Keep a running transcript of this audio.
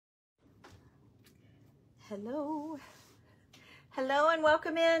Hello. Hello and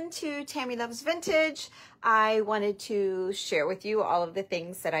welcome in to Tammy Loves Vintage. I wanted to share with you all of the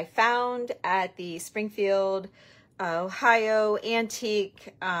things that I found at the Springfield Ohio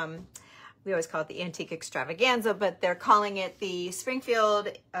Antique, we always call it the Antique Extravaganza, but they're calling it the Springfield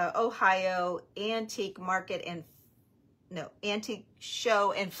Ohio Antique Market and Antique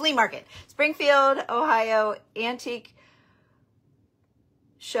Show and Flea Market. Springfield Ohio Antique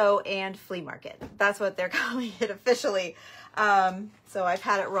Show and Flea Market. That's what they're calling it officially. So I've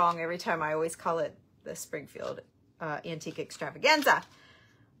had it wrong every time. I always call it the Springfield Antique Extravaganza.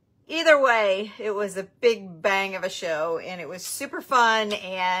 Either way, it was a big bang of a show and it was super fun,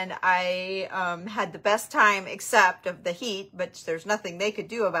 and I had the best time except of the heat, but there's nothing they could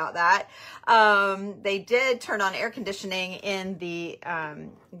do about that. They did turn on air conditioning in the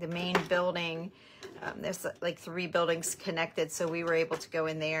main building. There's like 3 buildings connected, so we were able to go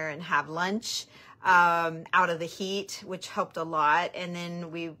in there and have lunch out of the heat, which helped a lot. And then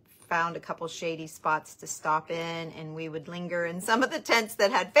we found a couple shady spots to stop in, and we would linger in some of the tents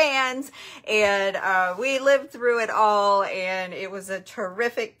that had fans, and we lived through it all, and it was a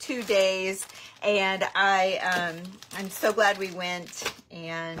terrific 2 days, and I'm so glad we went,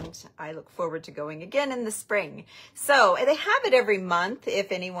 and I look forward to going again in the spring. So they have it every month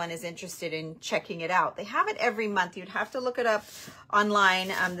if anyone is interested in checking it out. They have it every month. You'd have to look it up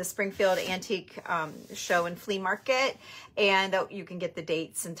online, the Springfield Antique Show and Flea Market, and you can get the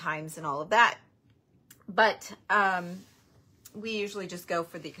dates and times and all of that. But we usually just go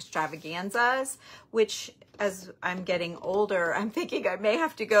for the extravaganzas, which as I'm getting older, I'm thinking I may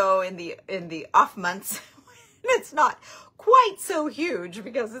have to go in the off months. It's not quite so huge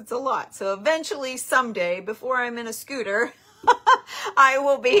because it's a lot. So eventually someday, before I'm in a scooter, I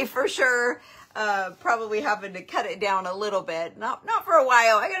will be for sure probably having to cut it down a little bit. Not for a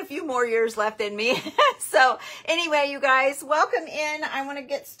while. I got a few more years left in me. So anyway, you guys, welcome in. I want to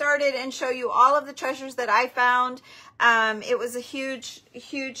get started and show you all of the treasures that I found. It was a huge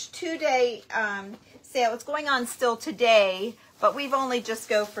 2-day sale. It's going on still today, but we've only just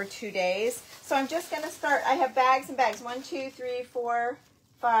go for 2 days. So I'm just going to start. I have bags and bags. 1, 2, 3, 4,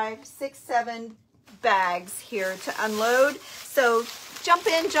 5, 6, 7 bags here to unload. So jump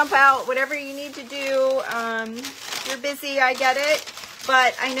in, jump out, whatever you need to do. If you're busy, I get it.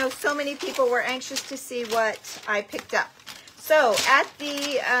 But I know so many people were anxious to see what I picked up. So at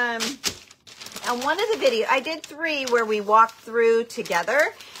the, on one of the videos, I did 3 where we walked through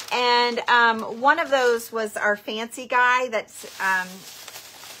together. And one of those was our fancy guy that's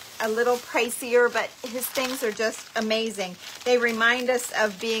a little pricier, but his things are just amazing. They remind us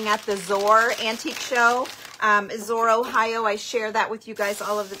of being at the Zor Antique Show. Zor, Ohio. I share that with you guys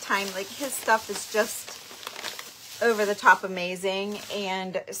all of the time. Like, his stuff is just over the top amazing.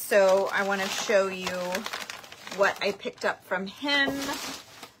 And so I want to show you what I picked up from him.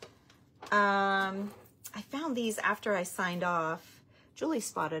 I found these after I signed off. Julie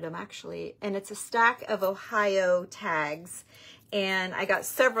spotted them actually. And it's a stack of Ohio tags. And I got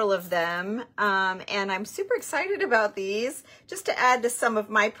several of them, and I'm super excited about these. Just to add to some of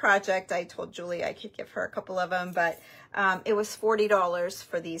my project, I told Julie I could give her a couple of them, but it was $40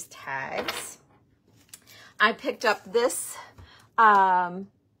 for these tags. I picked up this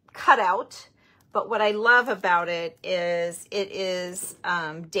cutout, but what I love about it is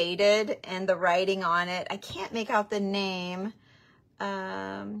dated, and the writing on it, I can't make out the name.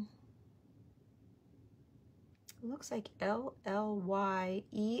 It looks like L-L-Y-E-O-N-E-W-E-G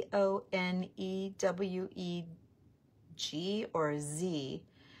or Z.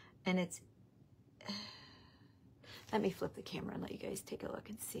 And it's, let me flip the camera and let you guys take a look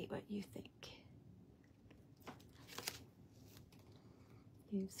and see what you think.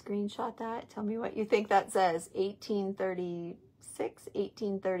 You screenshot that. Tell me what you think that says. 1836,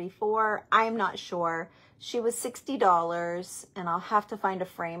 1834. I'm not sure. She was $60, and I'll have to find a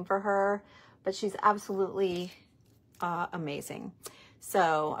frame for her, but she's absolutely amazing.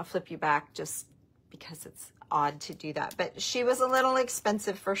 So I'll flip you back just because it's odd to do that. But she was a little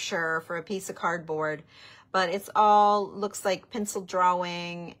expensive for sure for a piece of cardboard, but it's all looks like pencil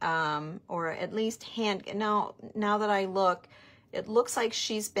drawing, or at least hand. Now that I look, it looks like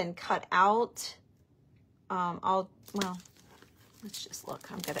she's been cut out. Well, let's just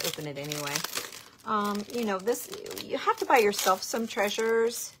look. I'm going to open it anyway. You know, this, you have to buy yourself some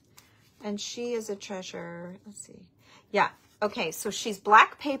treasures, and she is a treasure. Let's see. Yeah. Okay. So she's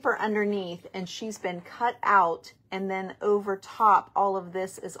black paper underneath, and she's been cut out, and then over top, all of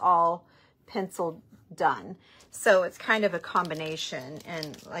this is all pencil done. So it's kind of a combination.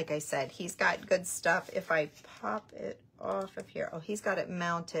 And like I said, he's got good stuff. If I pop it off of here. Oh, he's got it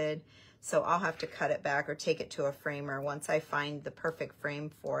mounted, so I'll have to cut it back or take it to a framer once I find the perfect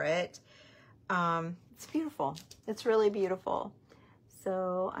frame for it. It's beautiful. It's really beautiful.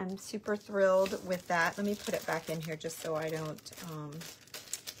 So I'm super thrilled with that. Let me put it back in here just so I don't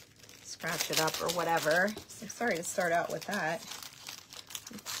scratch it up or whatever. So sorry to start out with that.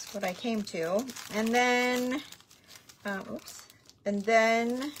 That's what I came to. And then, oops. And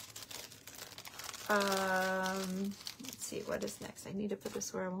then, let's see, what is next? I need to put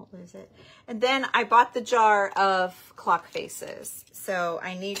this where I won't lose it. And then I bought the jar of clock faces. So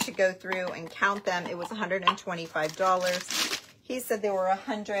I need to go through and count them. It was $125. He said there were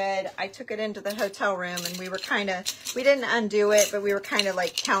 100. I took it into the hotel room and we didn't undo it, but we were kind of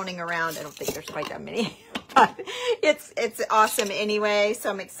like counting around. I don't think there's quite that many, but it's awesome anyway. So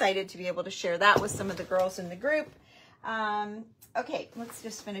I'm excited to be able to share that with some of the girls in the group. Okay, let's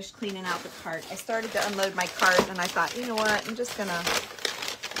just finish cleaning out the cart. I started to unload my cart and I thought, you know what? I'm just gonna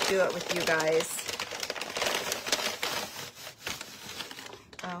do it with you guys.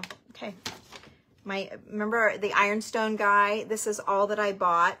 Oh, okay. Remember the ironstone guy? This is all that I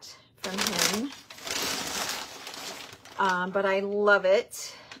bought from him. But I love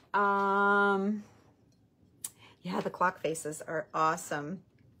it. Yeah, the clock faces are awesome.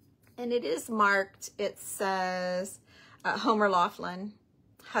 And it is marked, it says Homer Laughlin,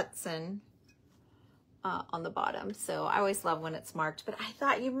 Hudson on the bottom. So I always love when it's marked. But I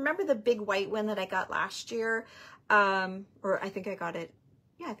thought, you remember the big white one that I got last year? Or I think I got it.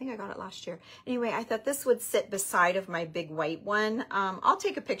 Yeah, I think I got it last year. Anyway, I thought this would sit beside of my big white one. I'll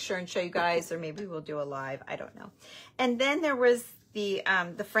take a picture and show you guys, or maybe we'll do a live. I don't know. And then there was the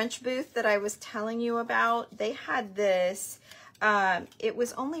French booth that I was telling you about. They had this. It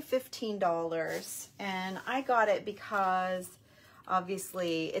was only $15, and I got it because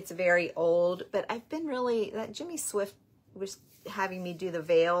obviously it's very old. But I've been really, that Jimmy Swift was having me do the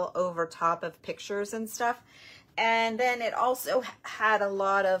veil over top of pictures and stuff. And then it also had a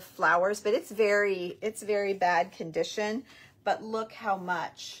lot of flowers, but it's very bad condition. But look how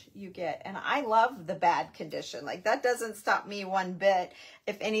much you get. And I love the bad condition. Like, that doesn't stop me one bit.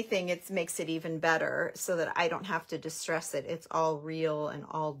 If anything, it makes it even better so that I don't have to distress it. It's all real and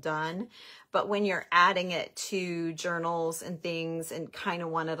all done. But when you're adding it to journals and things and kind of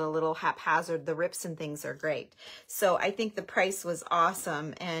want it a little haphazard, the rips and things are great. So I think the price was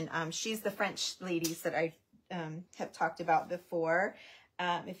awesome. And she's the French ladies that I have talked about before.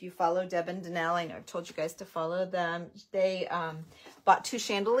 If you follow Deb and Danelle, I know I've told you guys to follow them. They bought 2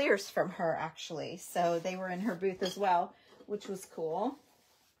 chandeliers from her, actually. So they were in her booth as well, which was cool.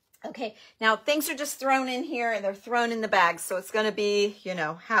 Okay, now things are just thrown in here and they're thrown in the bag. So it's going to be, you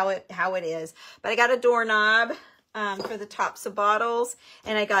know, how it is. But I got a doorknob for the tops of bottles,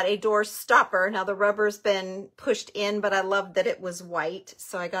 and I got a door stopper. Now the rubber's been pushed in, but I love that it was white.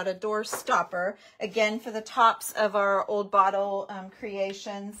 So I got a door stopper, again, for the tops of our old bottle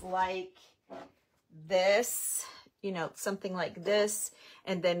creations, like this, you know, something like this.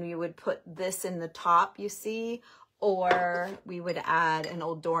 And then we would put this in the top, you see, or we would add an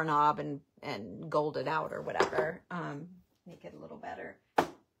old doorknob and gold it out or whatever, make it a little better.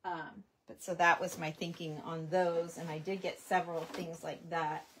 So that was my thinking on those, and I did get several things like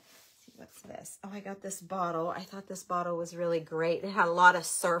that. Let's see, what's this? Oh, I got this bottle. I thought this bottle was really great. It had a lot of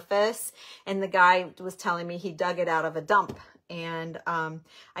surface, and the guy was telling me he dug it out of a dump, and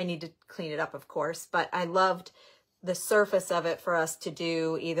I need to clean it up, of course, but I loved the surface of it for us to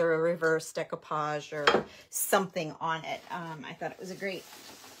do either a reverse decoupage or something on it. I thought it was a great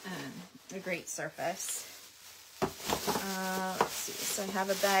surface. Let's see, so I have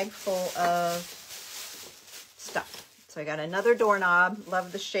a bag full of stuff. So I got another doorknob.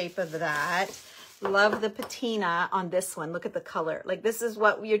 Love the shape of that. Love the patina on this one. Look at the color. Like, this is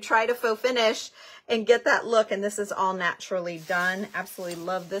what you try to faux finish and get that look, and this is all naturally done. Absolutely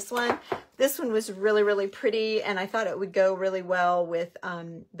love this one. This one was really, really pretty, and I thought it would go really well with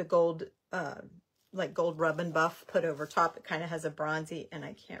the gold, like gold rub and buff put over top. It kind of has a bronzy, and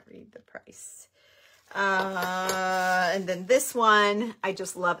I can't read the price. And then this one, I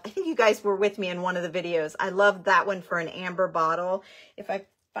just love. I think you guys were with me in one of the videos. I love that one for an amber bottle.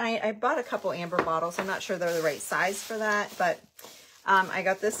 I bought a couple amber bottles. I'm not sure they're the right size for that, but I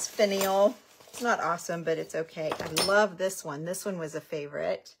got this finial. It's not awesome, but it's okay. I love this one. This one was a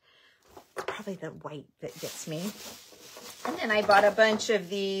favorite. It's probably the white that gets me. And then I bought a bunch of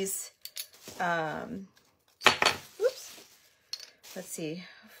these, oops, let's see,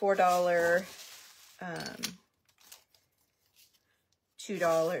 $4,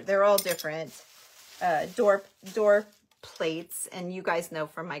 $2. They're all different. Door plates, and you guys know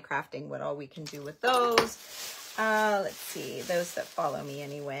from my crafting what all we can do with those. Let's see, those that follow me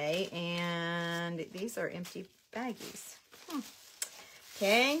anyway. And these are empty baggies.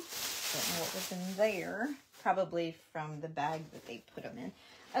 Okay, don't know what was in there. Probably from the bag that they put them in.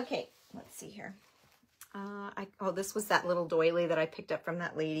 Okay, let's see here. Oh, this was that little doily that I picked up from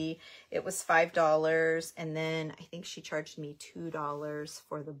that lady. It was $5, and then I think she charged me $2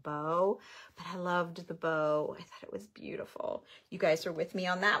 for the bow, but I loved the bow. I thought it was beautiful. You guys are with me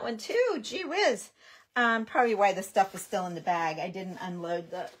on that one too. Gee whiz. Probably why the stuff is still in the bag. I didn't unload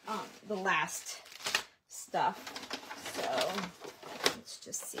the last stuff. So let's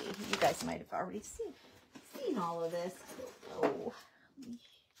just see. You guys might have already seen all of this. Oh,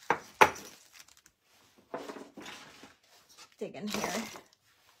 dig in here.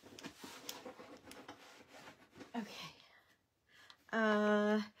 Okay.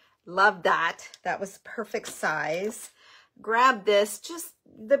 Love that. That was perfect size. Grab this, just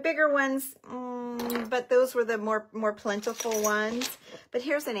the bigger ones, but those were the more plentiful ones. But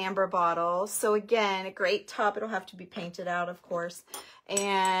here's an amber bottle. So again, a great top. It'll have to be painted out, of course.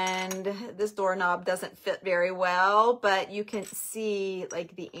 And this doorknob doesn't fit very well, but you can see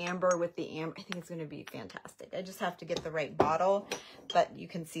like the amber with the amber. I think it's going to be fantastic. I just have to get the right bottle, but you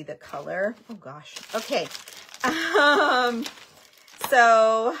can see the color. Oh gosh. Okay.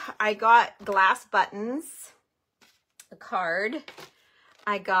 So I got glass buttons, a card.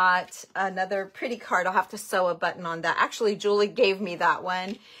 I got another pretty card. I'll have to sew a button on that. Actually, Julie gave me that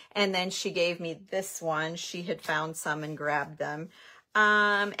one, and then she gave me this one. She had found some and grabbed them.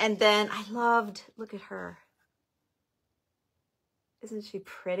 And then I loved, look at her. Isn't she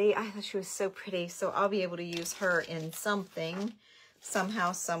pretty? I thought she was so pretty. So I'll be able to use her in something,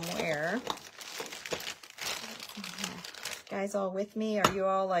 somehow, somewhere. Guys all with me? Are you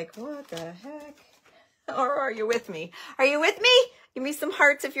all like, what the heck? Or are you with me? Are you with me? Give me some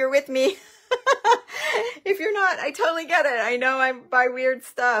hearts if you're with me. If you're not, I totally get it. I know I buy weird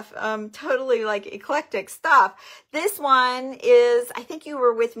stuff, totally like eclectic stuff. This one is, I think you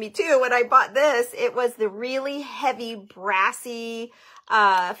were with me too when I bought this. It was the really heavy, brassy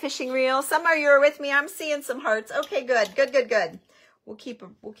fishing reel. Some of you are with me. I'm seeing some hearts. Okay, good, good, good, good. We'll keep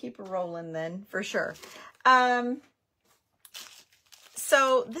a rolling then for sure.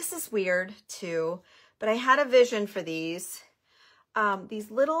 So this is weird too, but I had a vision for these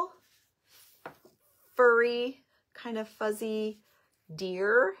little furry, kind of fuzzy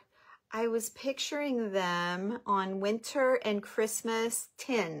deer. I was picturing them on winter and Christmas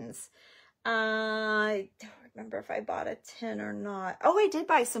tins. I don't remember if I bought a tin or not. Oh, I did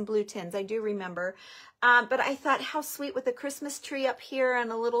buy some blue tins. I do remember. But I thought how sweet with the Christmas tree up here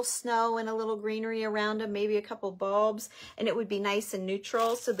and a little snow and a little greenery around them, maybe a couple bulbs, and it would be nice and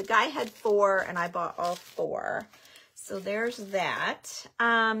neutral. So the guy had 4 and I bought all 4. So there's that.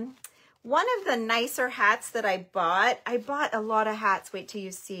 One of the nicer hats that I bought a lot of hats. Wait till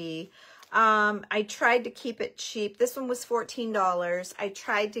you see. I tried to keep it cheap. This one was $14. I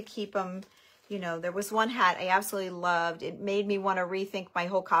tried to keep them, you know, there was one hat I absolutely loved. It made me want to rethink my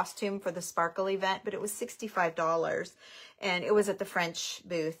whole costume for the sparkle event, but it was $65. And it was at the French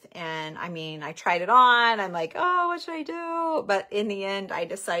booth. And I mean, I tried it on. I'm like, oh, what should I do? But in the end, I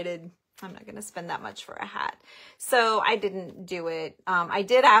decided I'm not going to spend that much for a hat. So I didn't do it. I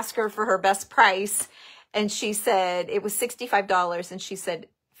did ask her for her best price, and she said it was $65, and she said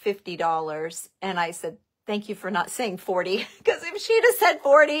 $50. And I said, thank you for not saying 40, because if she'd have said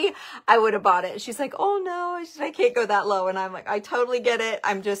 40, I would have bought it. She's like, oh no, I can't go that low. And I'm like, I totally get it.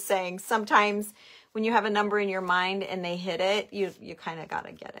 I'm just saying sometimes when you have a number in your mind and they hit it, you kind of got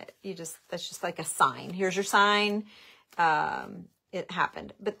to get it. That's just like a sign. Here's your sign. It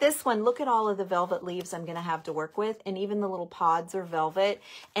happened. But this one, look at all of the velvet leaves I'm going to have to work with. And even the little pods are velvet.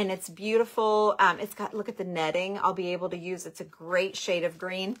 And it's beautiful. It's got, look at the netting I'll be able to use. It's a great shade of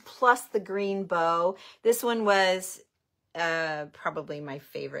green, plus the green bow. This one was probably my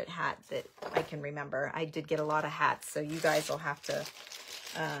favorite hat that I can remember. I did get a lot of hats, so you guys will have to,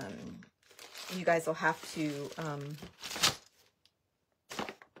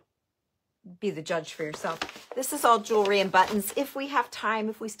 be the judge for yourself. This is all jewelry and buttons. If we have time,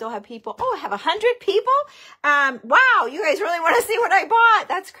 if we still have people. Oh, I have 100 people. Wow, you guys really want to see what I bought?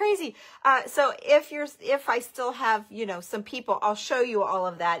 That's crazy. So if I still have, you know, some people, I'll show you all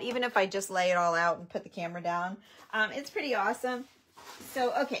of that. Even if I just lay it all out and put the camera down. It's pretty awesome.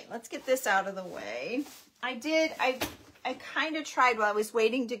 So, okay, let's get this out of the way. I kind of tried while I was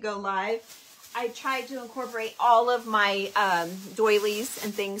waiting to go live. I tried to incorporate all of my doilies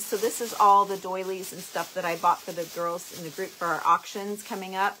and things. So this is all the doilies and stuff that I bought for the girls in the group for our auctions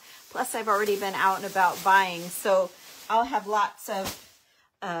coming up. Plus, I've already been out and about buying. So I'll have lots of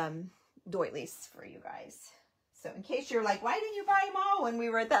doilies for you guys. So in case you're like, why didn't you buy them all when we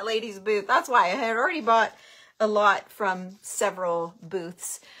were at that lady's booth? That's why. I had already bought a lot from several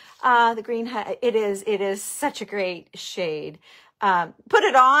booths. The green, it is such a great shade. Put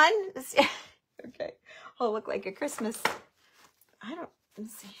it on. Okay. I'll look like a Christmas.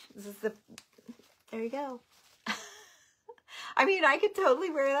 Let's see. This is there you go. I mean, I could totally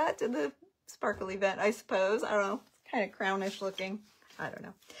wear that to the sparkle event, I suppose. I don't know. It's kind of crownish looking. I don't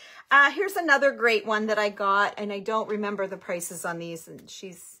know. Here's another great one that I got, and I don't remember the prices on these. And this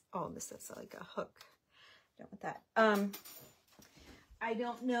is like a hook. Don't want that. I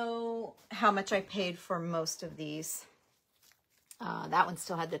don't know how much I paid for most of these. That one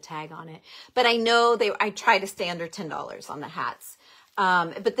still had the tag on it, but I know I try to stay under $10 on the hats.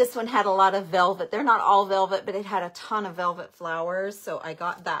 But this one had a lot of velvet. They're not all velvet, but it had a ton of velvet flowers. So I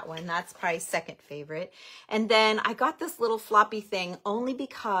got that one. That's probably second favorite. And then I got this little floppy thing only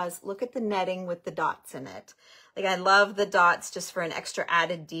because look at the netting with the dots in it. Like I love the dots just for an extra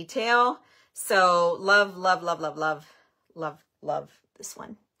added detail. So love, love, love, love, love, love, love this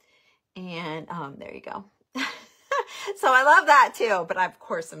one. And there you go. So I love that too, but of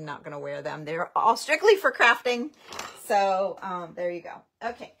course I'm not going to wear them. They're all strictly for crafting. So there you go.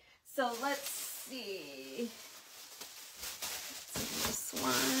 Okay, so let's see. This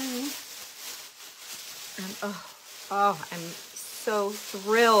one. And I'm so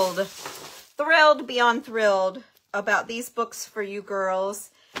thrilled beyond thrilled about these books for you girls.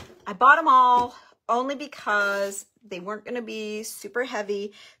 I bought them all only because they weren't going to be super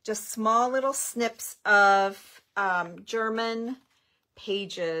heavy, just small little snips of German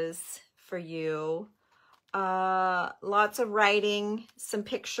pages for you. Lots of writing, some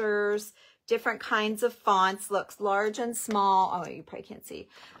pictures, different kinds of fonts, looks large and small. Oh, you probably can't see.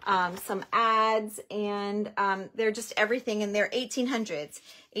 Some ads, and they're just everything in there. 1800s,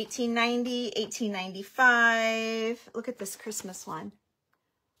 1890, 1895. Look at this Christmas one.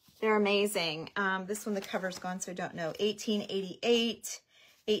 They're amazing. This one, the cover's gone, so I don't know. 1888,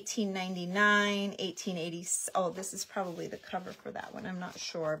 1899, 1880. Oh, this is probably the cover for that one. I'm not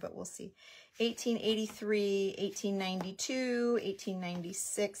sure, but we'll see. 1883, 1892,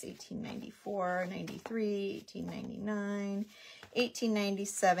 1896, 1894, 93, 1899,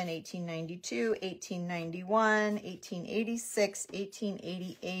 1897, 1892, 1891, 1886,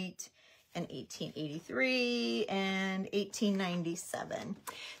 1888, and 1883 and 1897.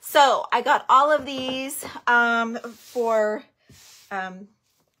 So I got all of these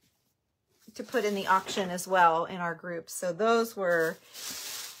to put in the auction as well in our group. So those were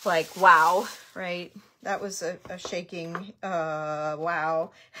like, wow, right? That was a shaking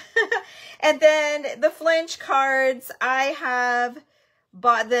wow. And then the flinch cards, I have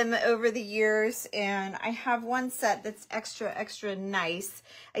bought them over the years, and I have one set that's extra nice.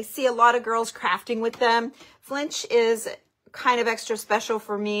 I see a lot of girls crafting with them. Flinch is kind of extra special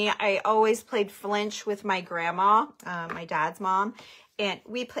for me. I always played flinch with my grandma, my dad's mom, and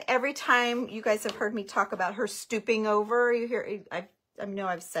we play every time. You guys have heard me talk about her stooping over. You hear, I know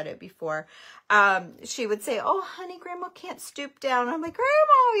I've said it before. She would say, "Oh, honey, Grandma can't stoop down." I'm like,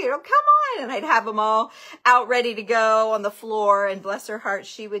 "Grandma, come on." And I'd have them all out ready to go on the floor, and bless her heart,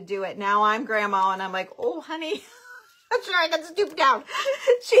 she would do it. Now I'm Grandma, and I'm like, "Oh, honey, I'm sure I can stoop down."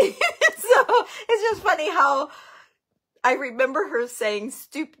 So it's just funny how I remember her saying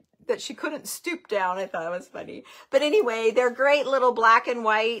that she couldn't stoop down. I thought it was funny. But anyway, they're great little black and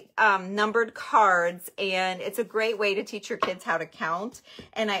white numbered cards, and it's a great way to teach your kids how to count.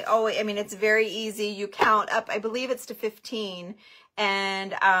 And I mean, it's very easy. You count up, I believe it's to 15,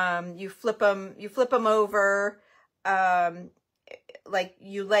 and you flip them over, like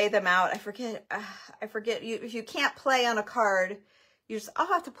you lay them out. I forget, if you can't play on a card, I'll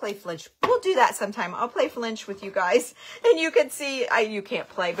have to play flinch. We'll do that sometime. I'll play flinch with you guys, and you can see, you can't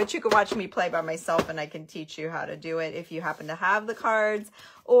play, but you can watch me play by myself, and I can teach you how to do it if you happen to have the cards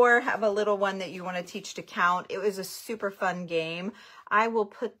or have a little one that you want to teach to count. It was a super fun game. I will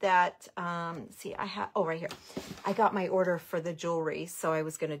put that, see, right here. I got my order for the jewelry, so I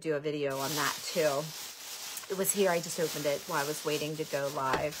was going to do a video on that too. It was here. I just opened it while I was waiting to go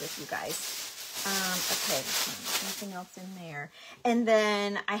live with you guys. Okay, nothing else in there. And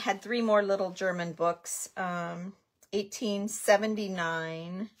then I had 3 more little German books.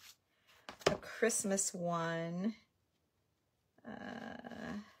 1879, a Christmas one.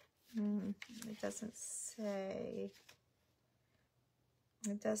 It doesn't say.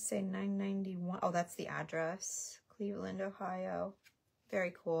 It does say 991. Oh, that's the address. Cleveland, Ohio.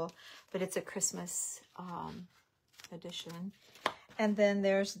 Very cool. But it's a Christmas edition. And then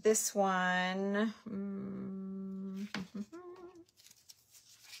there's this one.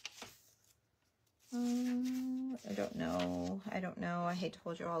 I don't know. I hate to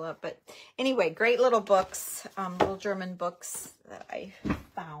hold you all up, but anyway, great little books, little German books that I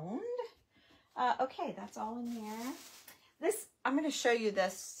found. Okay, that's all in here. This, I'm going to show you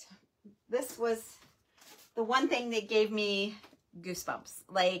this. This was the one thing that gave me goosebumps.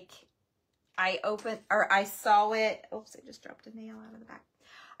 Like, I saw it. Oops, I just dropped a nail out of the back.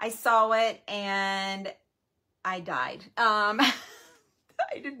 I saw it and I died. I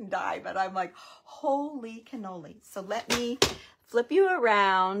didn't die, but I'm like, holy cannoli. So let me flip you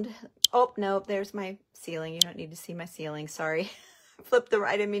around. Oh, no, there's my ceiling. You don't need to see my ceiling. Sorry.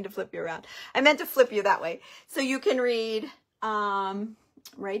 I didn't mean to flip you around. I meant to flip you that way. So you can read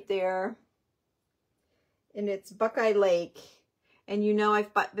right there. And it's Buckeye Lake. And you know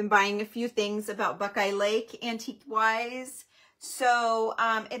I've been buying a few things about Buckeye Lake antique-wise. So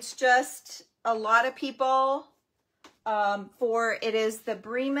it's just a lot of people it is the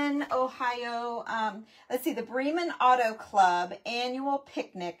Bremen, Ohio, let's see, the Bremen Auto Club Annual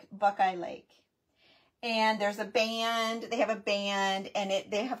Picnic, Buckeye Lake. And there's a band, they have a band, and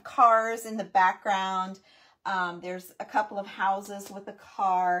they have cars in the background. There's a couple of houses with a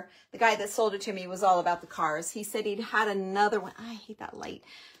car. The guy that sold it to me was all about the cars. He said he'd had another one. I hate that light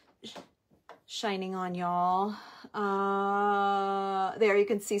shining on y'all. There you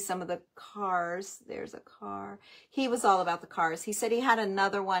can see some of the cars. There's a car. He was all about the cars. He said he had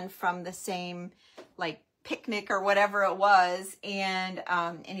another one from the same like picnic or whatever it was. And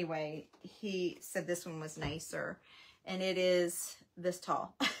anyway, he said this one was nicer. And it is this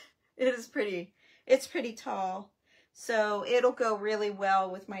tall. It's pretty tall. So it'll go really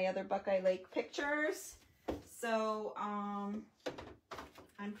well with my other Buckeye Lake pictures. So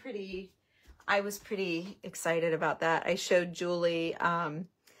I was pretty excited about that. I showed Julie,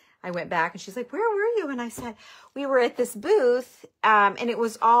 I went back and she's like, where were you? And I said, we were at this booth, and it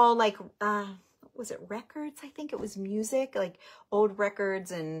was all like, was it records? I think it was music, like old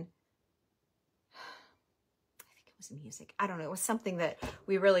records, and I think it was music. I don't know. It was something that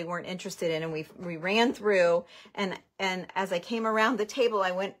we really weren't interested in. And we ran through, and as I came around the table,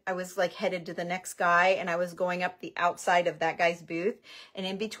 I was like headed to the next guy, and I was going up the outside of that guy's booth. And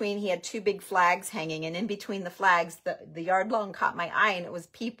in between, he had two big flags hanging, and in between the flags, the yard long caught my eye, and it was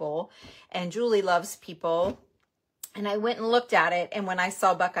people. And Julie loves people. And I went and looked at it. And when I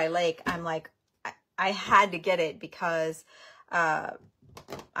saw Buckeye Lake, I'm like, I had to get it because I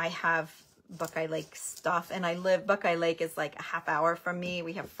have Buckeye Lake stuff, and Buckeye Lake is like a half hour from me.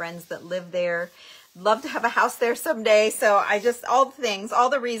 We have friends that live there. Love to have a house there someday. So all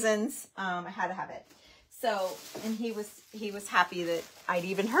the reasons, I had to have it. So, and he was happy that I'd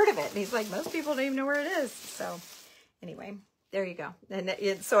even heard of it. And he's like, most people don't even know where it is. So anyway, there you go. And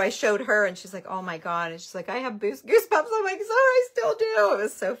so I showed her, and she's like, oh my God. And she's like, I have goosebumps. I'm like, so I still do. It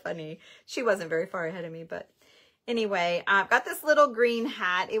was so funny. She wasn't very far ahead of me, but anyway, I've got this little green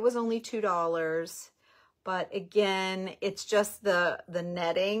hat. It was only $2. But again, it's just the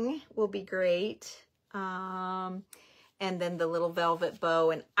netting will be great. And then the little velvet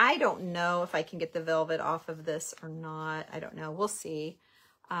bow. And I don't know if I can get the velvet off of this or not. I don't know. We'll see.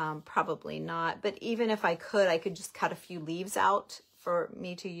 Probably not. But even if I could just cut a few leaves out for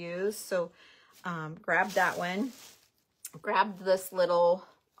me to use. So grab that one. Grab this little,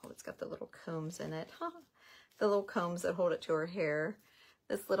 it's got the little combs in it. The little combs that hold it to her hair.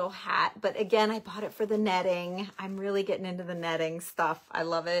 This little hat. But again, I bought it for the netting. I'm really getting into the netting stuff. I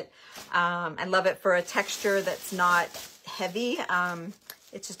love it. I love it for a texture that's not heavy.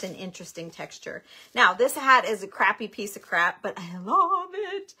 It's just an interesting texture. Now, this hat is a crappy piece of crap, but I love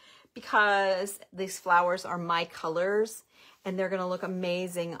it because these flowers are my colors, and they're going to look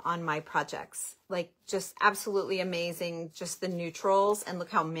amazing on my projects. Like, just absolutely amazing. Just the neutrals, and look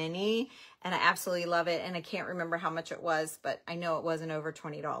how many. And I absolutely love it. And I can't remember how much it was, but I know it wasn't over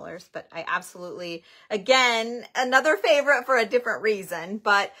 $20. But I absolutely, again, another favorite for a different reason,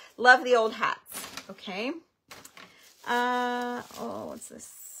 but love the old hats. Okay. Oh, what's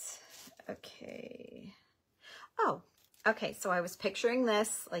this? Okay. Oh, okay. So I was picturing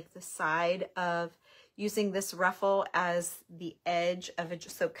this, like the side of using this ruffle as the edge of it.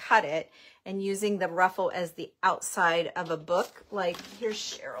 So cut it, and using the ruffle as the outside of a book. Like, here's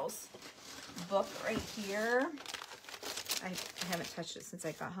Cheryl's book right here. I haven't touched it since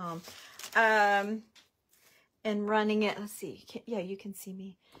I got home. And running it, let's see. Yeah, you can see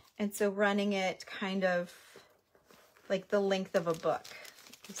me. And so running it kind of like the length of a book.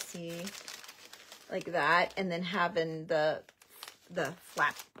 You see, like that. And then having the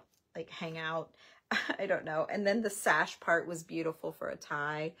flap like hang out. I don't know. And then the sash part was beautiful for a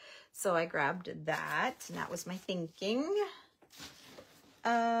tie. So I grabbed that, and that was my thinking.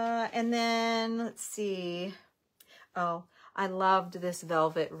 And then let's see. Oh, I loved this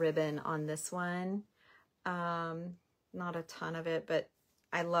velvet ribbon on this one. Not a ton of it, but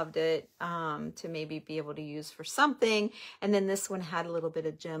I loved it to maybe be able to use for something. And then this one had a little bit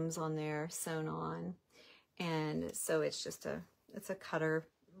of gems on there sewn on. And so it's just it's a cutter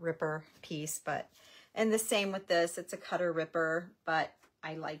ripper piece, and the same with this, it's a cutter ripper, but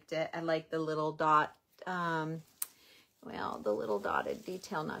I liked it. I like the little dot, well, the little dotted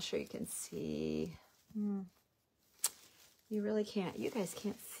detail. Not sure you can see. You really can't. You guys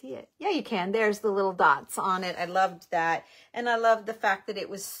can't see it. Yeah, you can. There's the little dots on it. I loved that. And I love the fact that it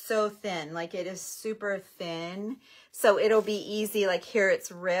was so thin. Like, it is super thin. So it'll be easy. Like, here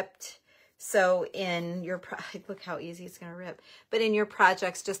it's ripped. So in your, look how easy it's going to rip. But in your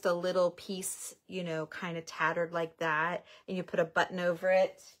projects, just a little piece, you know, kind of tattered like that. And you put a button over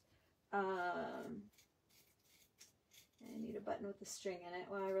it. I need a button with a string in it.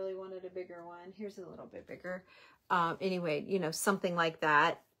 Well, I really wanted a bigger one. Here's a little bit bigger. Anyway, you know, something like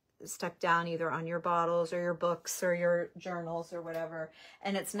that stuck down either on your bottles or your books or your journals or whatever.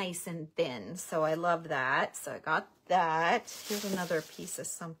 And it's nice and thin. So I love that. So I got that. Here's another piece of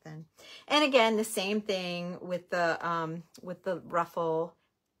something. And again, the same thing with the ruffle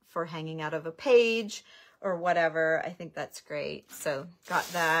for hanging out of a page or whatever. I think that's great. So got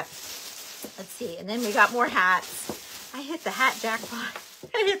that. Let's see. And then we got more hats. I hit the hat jackpot.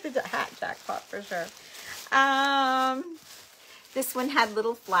 I hit the hat jackpot for sure. This one had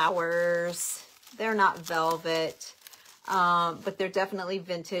little flowers. They're not velvet, but they're definitely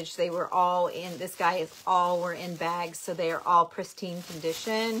vintage. They were all in, this guy is all were in bags, so they are all pristine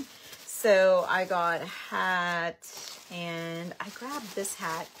condition. So I got a hat, and I grabbed this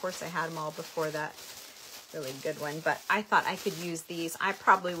hat. Of course, I had them all before that really good one, but I thought I could use these. I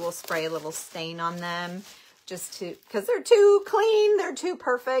probably will spray a little stain on them, just to, because they're too clean, they're too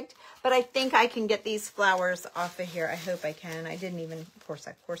perfect. But I think I can get these flowers off of here. I hope I can. I didn't even, of course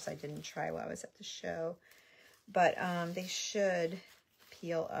I didn't try while I was at the show. But they should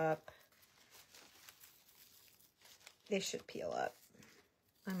peel up. They should peel up.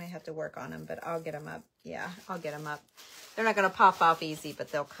 I may have to work on them, but I'll get them up. Yeah, I'll get them up. They're not going to pop off easy,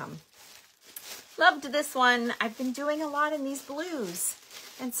 but they'll come. Loved this one. I've been doing a lot in these blues.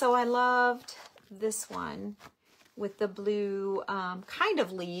 And so I loved this one with the blue kind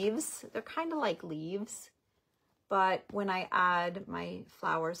of leaves. They're kind of like leaves, but when I add my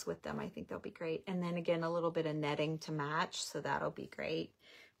flowers with them, I think they'll be great. And then again, a little bit of netting to match, so that'll be great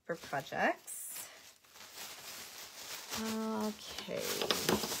for projects. Okay.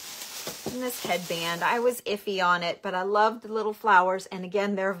 And this headband, I was iffy on it, but I loved the little flowers. And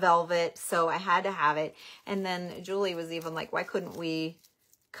again, they're velvet, so I had to have it. And then Julie was even like, why couldn't we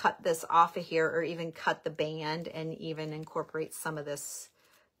cut this off of here, or even cut the band and even incorporate some of this,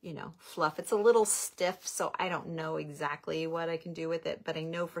 you know, fluff. It's a little stiff, so I don't know exactly what I can do with it, but I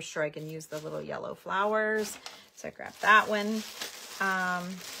know for sure I can use the little yellow flowers. So I grabbed that one.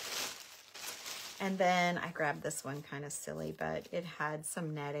 And then I grabbed this one, kind of silly, but it had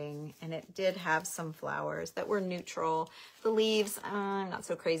some netting and it did have some flowers that were neutral. The leaves, I'm not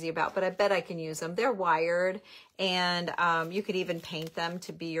so crazy about, but I bet I can use them. They're wired, and you could even paint them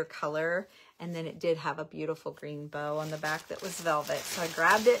to be your color. And then it did have a beautiful green bow on the back that was velvet. So I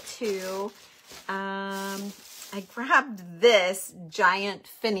grabbed it too. I grabbed this giant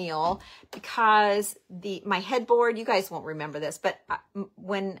finial because my headboard, you guys won't remember this, but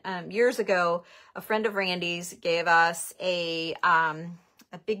when years ago, a friend of Randy's gave us a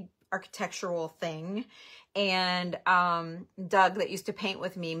big architectural thing, and Doug, that used to paint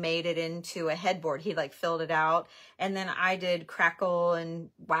with me, made it into a headboard. He like filled it out, and then I did crackle and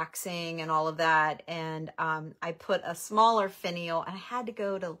waxing and all of that, and I put a smaller finial, and I had to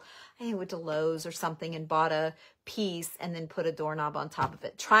go to, I think I went to Lowe's or something and bought a piece and then put a doorknob on top of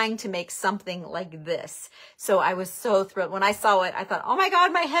it, trying to make something like this. So I was so thrilled. When I saw it, I thought, oh my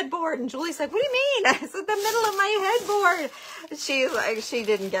God, my headboard. And Julie's like, what do you mean? I said, the middle of my headboard. She's like, she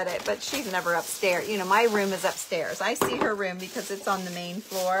didn't get it, but she's never upstairs. You know, my room is upstairs. I see her room because it's on the main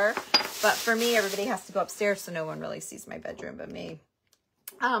floor. But for me, everybody has to go upstairs, so no one really sees my bedroom but me.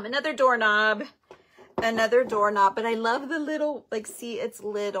 Another doorknob. But I love the little, like, see, it's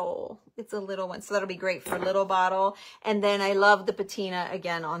little. It's a little one, so that'll be great for a little bottle. And then I love the patina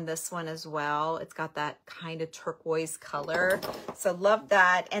again on this one as well. It's got that kind of turquoise color, so love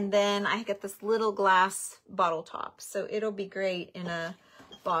that. And then I get this little glass bottle top, so it'll be great in a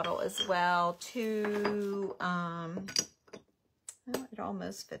bottle as well too. Well, it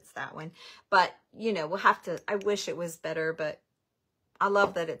almost fits that one, but you know, we'll have to, I wish it was better, but I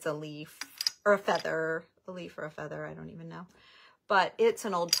love that it's a leaf or a feather, a leaf or a feather, I don't even know. but it's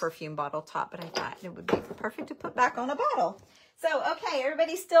an old perfume bottle top, but I thought it would be perfect to put back on a bottle. So, okay,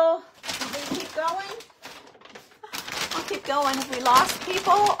 everybody still, keep going? I'll keep going. Have we lost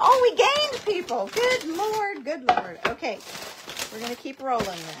people? Oh, we gained people. Good Lord, good Lord. Okay, we're going to keep rolling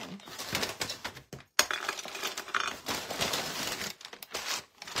then.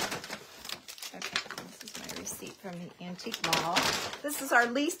 From the Antique Mall. This is our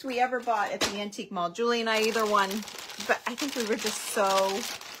least we ever bought at the Antique Mall. Julie and I either one, but I think we were just so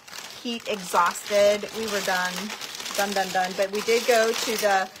heat exhausted. We were done. But we did go to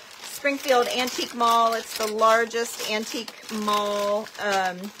the Springfield Antique Mall. It's the largest antique mall.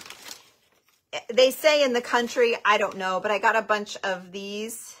 They say in the country, I don't know, but I got a bunch of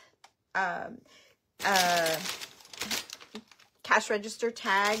these cash register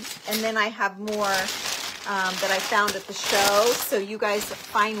tags, and then I have more that I found at the show. So you guys,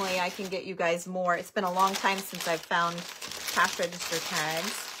 finally, I can get you guys more. It's been a long time since I've found cash register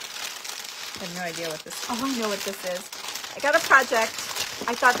tags. I have no idea what this, oh, I know what this is. I got a project.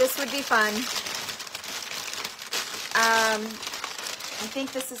 I thought this would be fun. I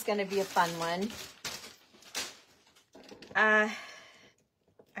think this is going to be a fun one. I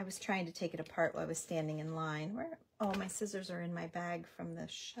was trying to take it apart while I was standing in line. Where? Oh, my scissors are in my bag from the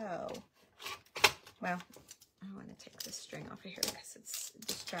show. Well, I want to take this string off of here because it's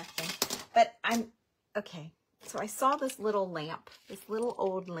distracting. But okay. So I saw this little lamp, this little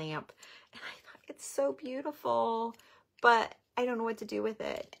old lamp, and I thought it's so beautiful, but I don't know what to do with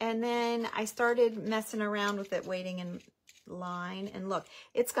it. And then I started messing around with it, waiting in line, and look,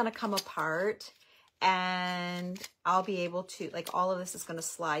 it's going to come apart, and I'll be able to, like, all of this is going to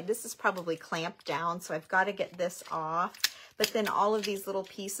slide. This is probably clamped down, so I've got to get this off. But then all of these little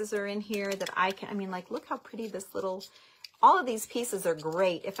pieces are in here that I can, I mean, like, look how pretty this little, all of these pieces are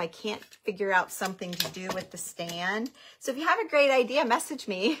great if I can't figure out something to do with the stand. So if you have a great idea, message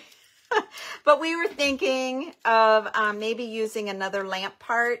me. But we were thinking of maybe using another lamp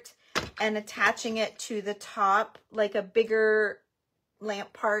part and attaching it to the top, like a bigger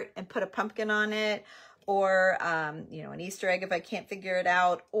lamp part, and put a pumpkin on it. Or, you know, an Easter egg if I can't figure it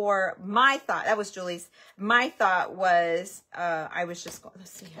out. Or my thought, that was Julie's, my thought was, I was just going,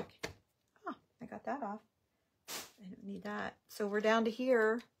 let's see, oh, I got that off. I don't need that. So we're down to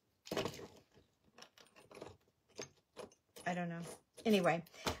here. I don't know. Anyway,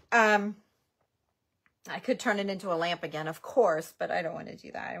 I could turn it into a lamp again, of course, but I don't want to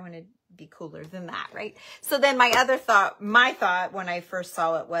do that. I want to be cooler than that, right? So then my thought when I first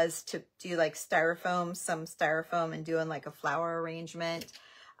saw it was to do like styrofoam, some styrofoam, and doing like a flower arrangement,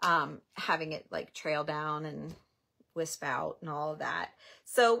 having it like trail down and wisp out and all of that.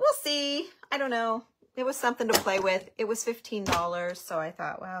 So we'll see. I don't know. It was something to play with. It was $15. So I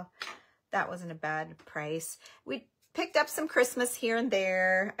thought, well, that wasn't a bad price. We picked up some Christmas here and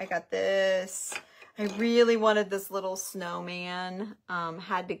there. I got this. I really wanted this little snowman.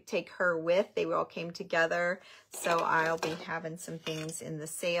 Had to take her with. They all came together. So I'll be having some things in the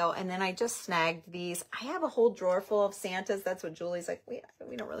sale. And then I just snagged these. I have a whole drawer full of Santas. That's what Julie's like,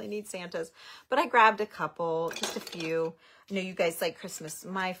 we don't really need Santas. But I grabbed a couple, just a few. I know you guys like Christmas.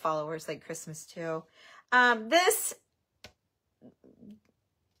 My followers like Christmas too. This,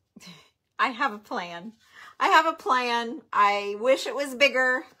 I have a plan. I have a plan. I wish it was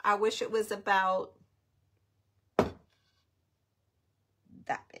bigger. I wish it was about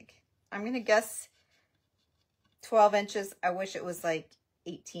that big. I'm going to guess 12 inches. I wish it was like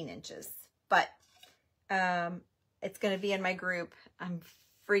 18 inches, but it's going to be in my group. I'm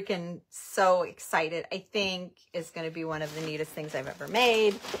freaking so excited. I think it's going to be one of the neatest things I've ever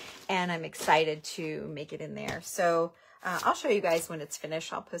made, and I'm excited to make it in there. So I'll show you guys when it's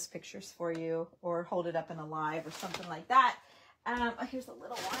finished. I'll post pictures for you or hold it up in a live or something like that. Here's a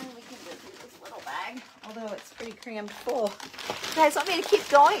little one. We can go through this little bag, although it's pretty crammed full. You guys want me to keep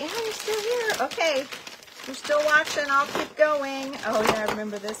going? Yeah, you're still here. Okay. You're still watching. I'll keep going. Oh, yeah, I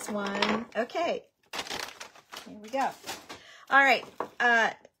remember this one. Okay. Here we go. All right.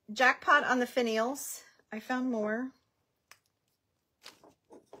 Jackpot on the finials. I found more.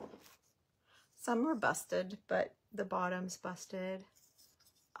 Some were busted, but the bottom's busted.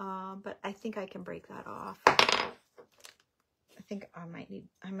 But I think I can break that off. I think I might need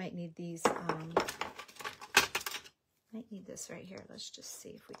these, might need this right here. Let's just see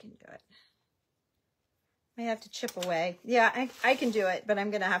if we can do it. May have to chip away. Yeah, I can do it, but I'm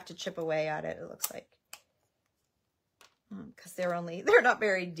going to have to chip away at it, it looks like. Because they're not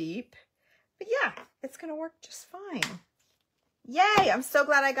very deep. But yeah, it's going to work just fine. Yay, I'm so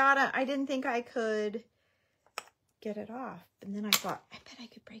glad I got it. I didn't think I could get it off. And then I thought, I bet I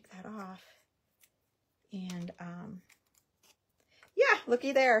could break that off. And yeah,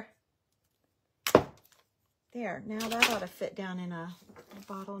 looky there. There, now that ought to fit down in a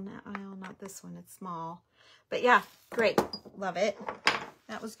bottle now. Oh, not this one, it's small. But yeah, great, love it.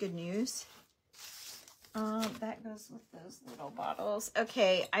 That was good news. That goes with those little bottles.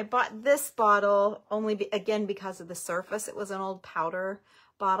 Okay, I bought this bottle only, again, because of the surface. It was an old powder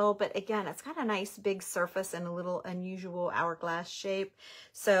bottle, but again, it's got a nice big surface and a little unusual hourglass shape.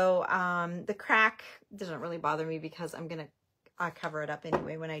 So the crack doesn't really bother me because I'm going to cover it up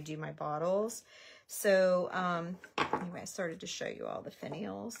anyway when I do my bottles. So anyway, I started to show you all the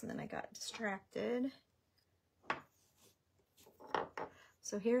finials and then I got distracted.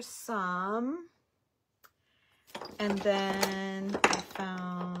 So here's some. And then I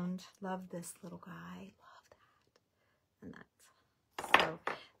found, love this little guy, love that. And that's, so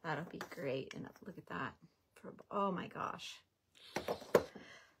that'll be great. And look at that. Oh my gosh.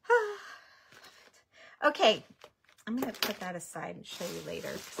 Okay, I'm going to put that aside and show you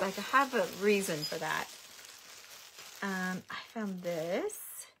later because I have a reason for that. I found this.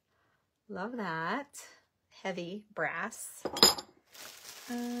 Love that. Heavy brass.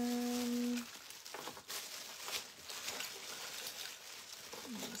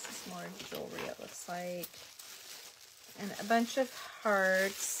 This is more jewelry, it looks like. And a bunch of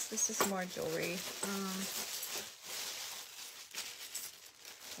hearts. This is more jewelry.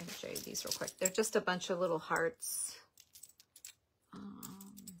 I can show you these real quick. They're just a bunch of little hearts.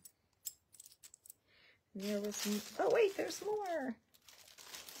 There was, oh wait, there's more.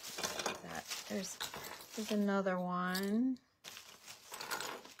 That there's another one.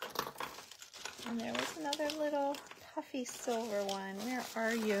 And there was another little puffy silver one. Where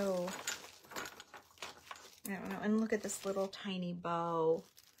are you? I don't know. And look at this little tiny bow.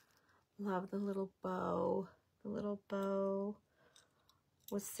 Love the little bow. The little bow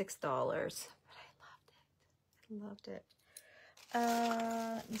was $6, but I loved it.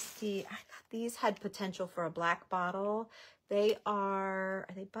 Let me see. I thought these had potential for a black bottle. Are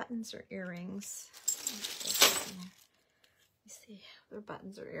they buttons or earrings? Let me see. They're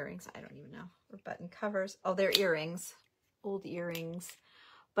buttons or earrings. I don't even know. Or button covers. Oh, they're earrings. Old earrings.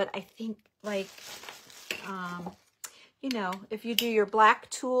 But I think like, you know, if you do your black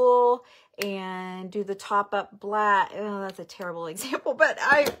tulle and do the top up black, oh, that's a terrible example, but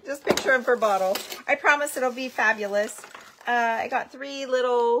I just picture them for bottle. I promise it'll be fabulous. I got 3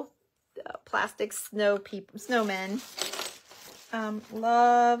 little plastic snowmen.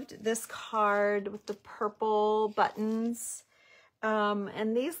 Loved this card with the purple buttons.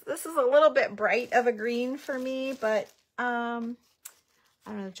 And this is a little bit bright of a green for me, but I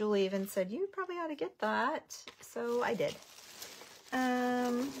don't know, Julie even said, you probably ought to get that. So I did.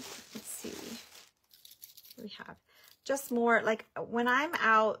 Let's see. What do we have? Just more, like when I'm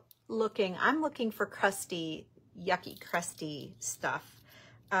out looking, I'm looking for crusty, yucky, crusty stuff.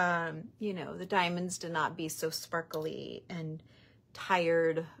 You know, the diamonds do not be so sparkly and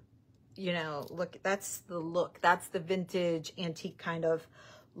tired. You know, look, that's the look. That's the vintage antique kind of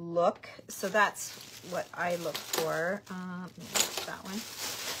look. So that's what I look for. That one.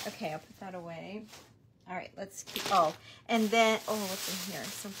 Okay, I'll put that away. All right, let's keep, oh, and then, oh, what's in here?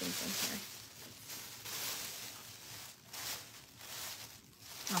 Something's in here.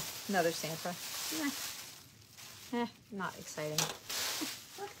 Oh, another Santa. Not exciting.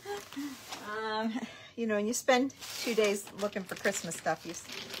 You know, when you spend 2 days looking for Christmas stuff,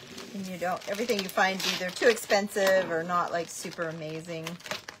 and you don't, everything you find is either too expensive or not like super amazing.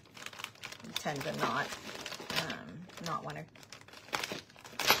 You tend to not want to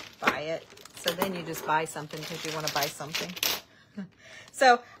buy it. So then you just buy something because you want to buy something.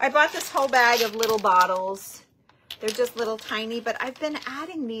 So I bought this whole bag of little bottles. They're just little tiny, but I've been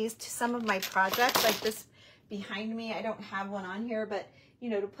adding these to some of my projects, like this behind me. I don't have one on here, but you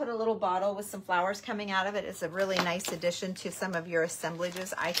know, to put a little bottle with some flowers coming out of it is a really nice addition to some of your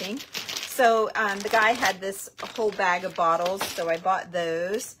assemblages, I think. So the guy had this whole bag of bottles, so I bought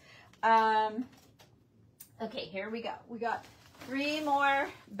those. Okay, here we go. We got 3 more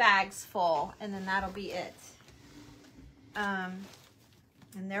bags full, and then that'll be it. And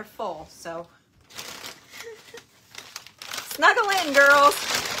they're full, so snuggle in, girls.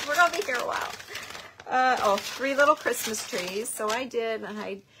 We're gonna be here a while. Oh, 3 little Christmas trees. So I did,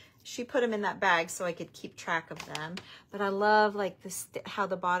 and she put them in that bag so I could keep track of them. But I love like this, how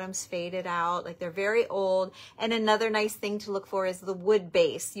the bottoms faded out. Like they're very old. And another nice thing to look for is the wood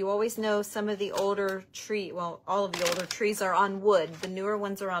base. You always know some of the older well, all of the older trees are on wood. The newer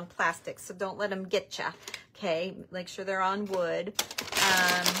ones are on plastic. So don't let them get you. Okay, make sure they're on wood.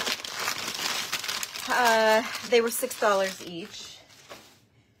 They were $6 each.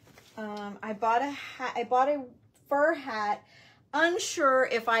 I bought a fur hat. unsure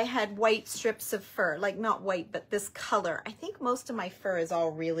if I had white strips of fur, like not white, but this color. I think most of my fur is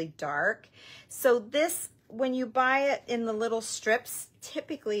all really dark. So this, when you buy it in the little strips,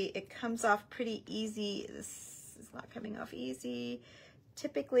 typically it comes off pretty easy. This is not coming off easy.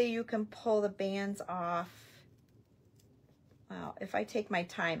 Typically you can pull the bands off. Wow, if I take my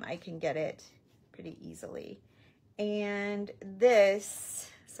time, I can get it pretty easily. And this,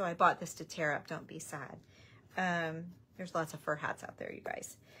 so I bought this to tear up, don't be sad. There's lots of fur hats out there, you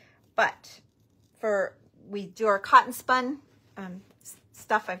guys. But we do our cotton spun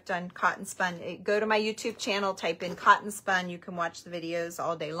stuff. I've done cotton spun. Go to my YouTube channel, type in cotton spun. You can watch the videos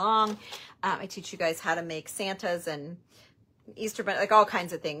all day long. I teach you guys how to make Santas and Easter bunny, like all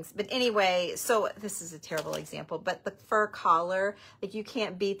kinds of things. But anyway, so this is a terrible example, but the fur collar, like you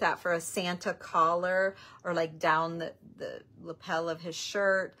can't beat that for a Santa collar, or like down the lapel of his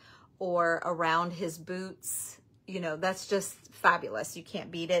shirt or around his boots. You know, that's just fabulous. You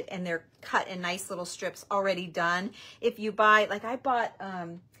can't beat it. And they're cut in nice little strips already done. If you buy, like I bought,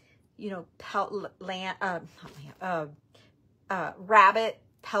 you know, rabbit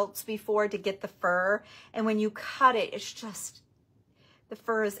pelts before to get the fur. And when you cut it, it's just, the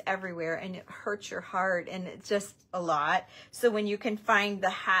fur is everywhere and it hurts your heart and it's just a lot. So when you can find the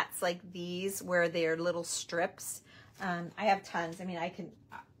hats like these where they're little strips, I have tons. I mean, I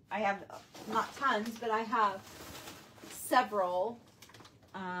have not tons, but I have several,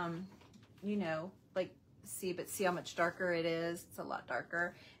 you know, like see how much darker it is. It's a lot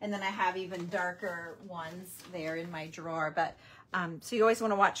darker. And then I have even darker ones there in my drawer. But so you always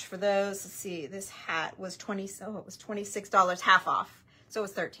want to watch for those. Let's see, this hat was it was $26, half off. So it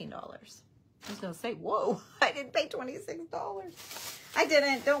was $13. I was gonna say, whoa, I didn't pay $26. I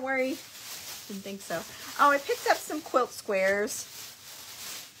didn't, don't worry. Didn't think so. Oh, I picked up some quilt squares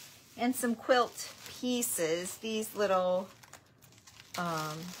and some quilt pieces, these little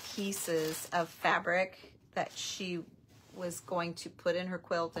pieces of fabric that she was going to put in her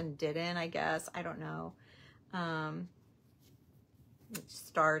quilt and didn't, I guess. I don't know. It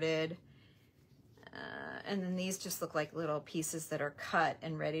started. And then these just look like little pieces that are cut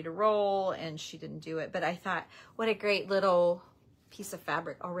and ready to roll, and she didn't do it. But I thought, what a great little piece of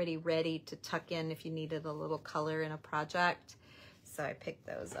fabric already ready to tuck in if you needed a little color in a project. So I picked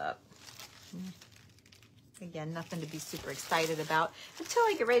those up. Again, nothing to be super excited about until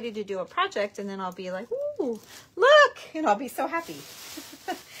I get ready to do a project, and then I'll be like, ooh, look, and I'll be so happy.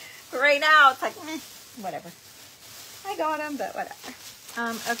 But right now, it's like, whatever. I got them, but whatever.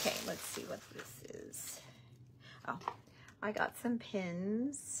 Okay, let's see what this is. Oh, I got some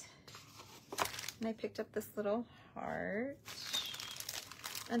pins, and I picked up this little heart,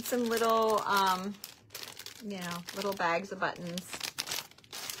 and some little, you know, little bags of buttons.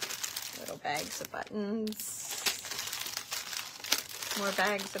 Little bags of buttons, more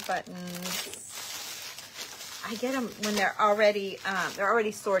bags of buttons. I get them when they're already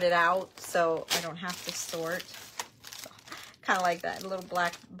sorted out, so I don't have to sort. So, kind of like that, little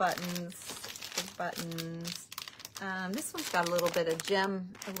black buttons, big buttons. This one's got a little bit of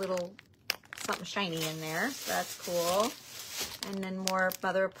gem, a little something shiny in there, so that's cool. And then more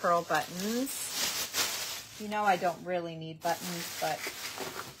mother of pearl buttons. You know I don't really need buttons, but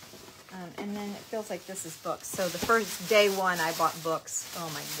and then it feels like this is books. So the first day one, I bought books. Oh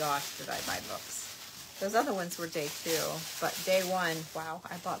my gosh, did I buy books. Those other ones were day two, but day one, wow,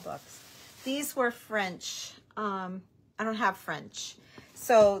 I bought books. These were French. I don't have French.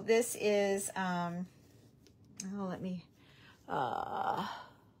 So this is, oh, let me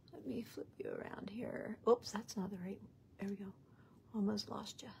flip you around here. Oops, that's not the right, there we go. Almost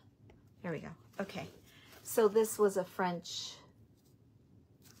lost you. There we go. Okay. So this was a French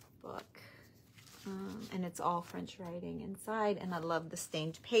book, and it's all French writing inside, and I love the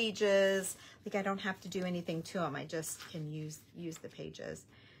stained pages. Like I don't have to do anything to them. I just can use the pages.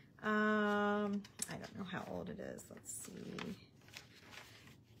 I don't know how old it is. Let's see.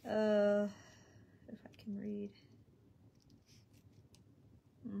 If I can read.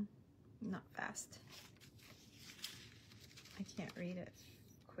 Not fast. I can't read it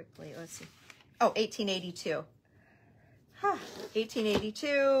quickly. Let's see. Oh, 1882.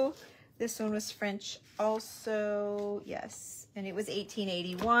 1882. This one was French also. Yes. And it was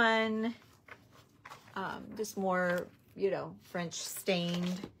 1881. Just more, you know, French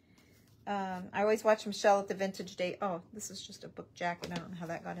stained. I always watch Michelle at the Vintage Day. Oh, this is just a book jacket. I don't know how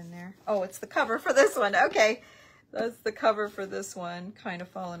that got in there. Oh, it's the cover for this one. Okay. That's the cover for this one. Kind of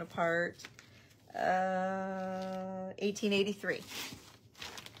falling apart. 1883.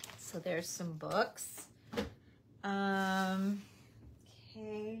 So there's some books. Okay.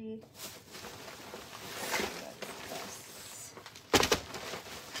 What's this?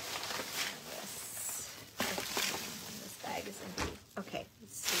 is indeed. Okay,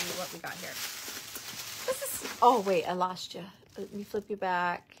 let's see what we got here. This is, oh wait, I lost you. Let me flip you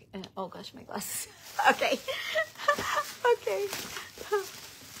back. And, oh gosh, my glasses. Okay. Okay.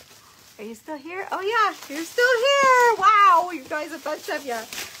 Are you still here? Oh yeah, you're still here. Wow, you guys, a bunch of you.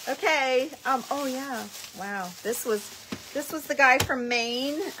 Okay. Oh yeah. Wow. This was the guy from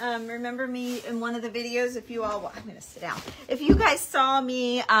Maine. Remember me in one of the videos? If you all, well, I'm gonna sit down. If you guys saw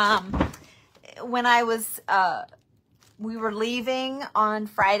me when I was we were leaving on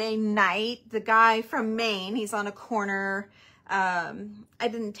Friday night, the guy from Maine, he's on a corner. I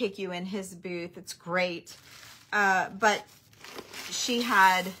didn't take you in his booth. It's great. But she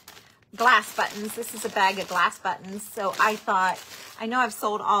had glass buttons. This is a bag of glass buttons. So I thought, I know I've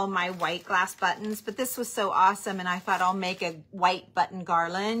sold all my white glass buttons, but this was so awesome. And I thought I'll make a white button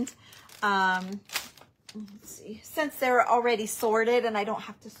garland. Let's see, since they're already sorted and I don't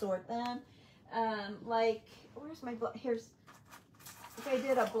have to sort them. Like, where's my, here's, I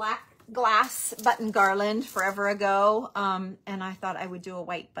did a black glass button garland forever ago. And I thought I would do a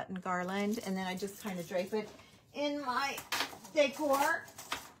white button garland, and then I just kind of drape it in my decor.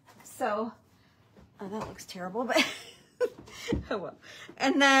 So, oh, that looks terrible, but oh well.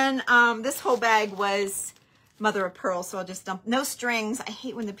 And then this whole bag was mother of pearl, so I'll just dump, no strings. I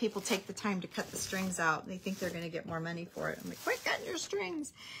hate when the people take the time to cut the strings out. They think they're going to get more money for it. I'm like, quit cutting your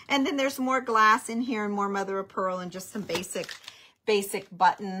strings. And then there's more glass in here and more mother of pearl and just some basic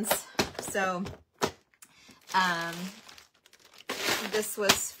buttons. So this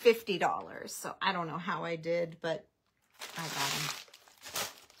was $50. So I don't know how I did, but I got them.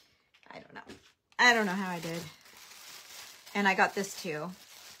 I don't know how I did. And I got this too.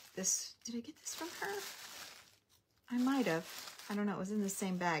 This, did I get this from her? I might have. I don't know. It was in the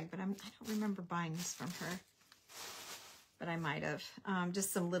same bag, but I don't remember buying this from her. But I might have.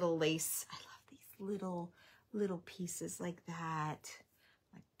 Just some little lace. I love these little pieces like that.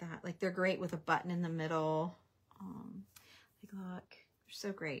 Like they're great with a button in the middle. Like, look, they're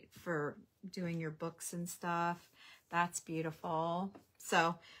so great for doing your books and stuff. That's beautiful.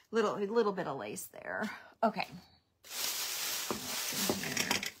 So little bit of lace there. Okay.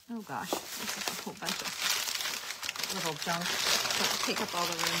 Oh gosh, this is a whole bunch of little junk. Don't take up all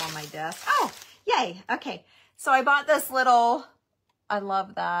the room on my desk. Oh, yay. Okay. So I bought this little, I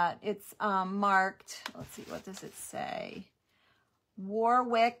love that. It's marked, let's see, what does it say?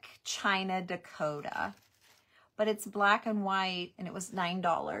 Warwick, China, Dakota. But it's black and white, and it was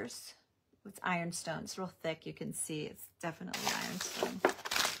 $9. It's ironstone. It's real thick. You can see it's definitely ironstone.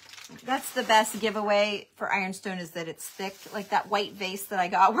 That's the best giveaway for ironstone, is that it's thick. Like that white vase that I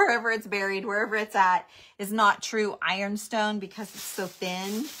got, wherever it's buried, wherever it's at, is not true ironstone because it's so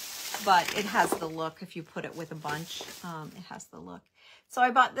thin. But it has the look. If you put it with a bunch, it has the look. So I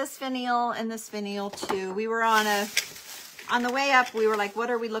bought this finial and this finial too. We were on the way up, we were like,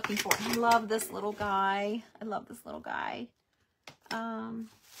 what are we looking for? I love this little guy. I love this little guy.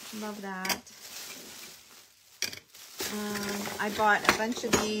 Love that. I bought a bunch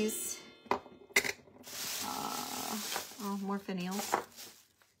of these. Oh, more finials.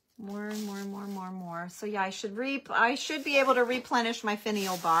 More and more. So yeah, I should be able to replenish my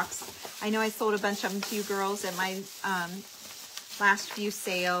finial box. I know I sold a bunch of them to you girls at my last few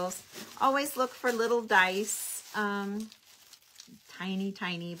sales. Always look for little dice.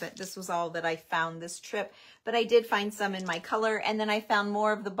 Tiny, but this was all that I found this trip. But I did find some in my color, and then I found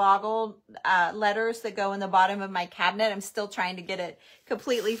more of the boggle letters that go in the bottom of my cabinet. I'm still trying to get it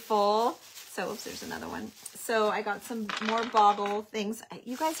completely full. So, oops, there's another one. So I got some more boggle things.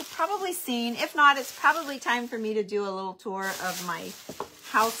 You guys have probably seen. If not, it's probably time for me to do a little tour of my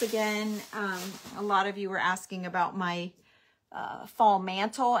house again. A lot of you were asking about my fall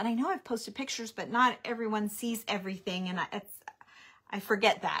mantle, and I know I've posted pictures, but not everyone sees everything, and I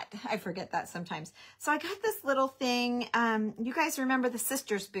forget that. I forget that sometimes. So I got this little thing. You guys remember the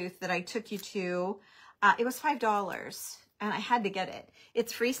Sisters booth that I took you to? It was $5, and I had to get it.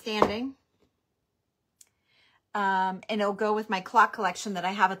 It's freestanding. And it'll go with my clock collection that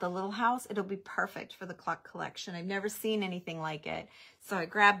I have at the little house. It'll be perfect for the clock collection. I've never seen anything like it. So I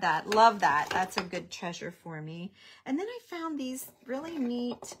grabbed that. Love that. That's a good treasure for me. And then I found these really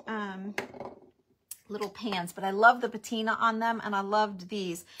neat little pans, but I love the patina on them, and I loved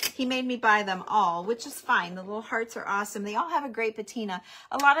these. He made me buy them all, which is fine. The little hearts are awesome. They all have a great patina.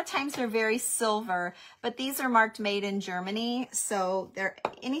 A lot of times they're very silver, but these are marked made in Germany, so they're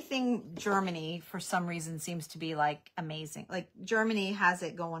anything Germany for some reason seems to be like amazing. Like Germany has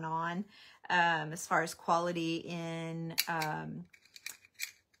it going on as far as quality in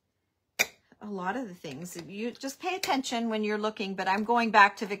a lot of the things. You just pay attention when you're looking, but I'm going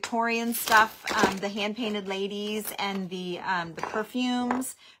back to Victorian stuff, the hand-painted ladies and the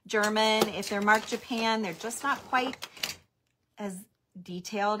perfumes, German. If they're marked Japan, they're just not quite as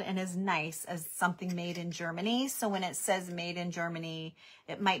detailed and as nice as something made in Germany. So when it says made in Germany,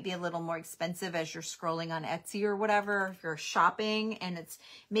 it might be a little more expensive as you're scrolling on Etsy or whatever, if you're shopping, and it's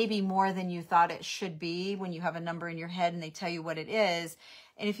maybe more than you thought it should be when you have a number in your head and they tell you what it is.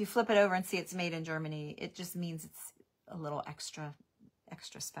 And if you flip it over and see it's made in Germany, it just means it's a little extra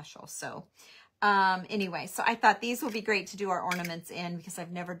special. So anyway, so I thought these will be great to do our ornaments in because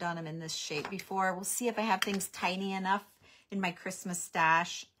I've never done them in this shape before. We'll see if I have things tiny enough in my Christmas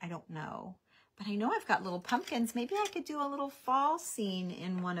stash. I don't know, but I know I've got little pumpkins. Maybe I could do a little fall scene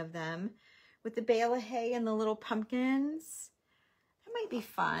in one of them with the bale of hay and the little pumpkins. That might be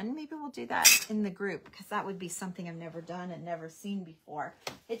fun. Maybe we'll do that in the group because that would be something I've never done and never seen before.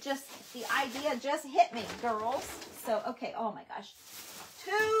 The idea just hit me, girls. So, okay. Oh my gosh.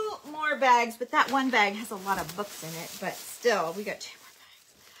 2 more bags, but that one bag has a lot of books in it, but still, we got 2 more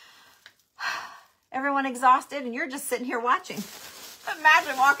bags. Everyone exhausted, and you're just sitting here watching.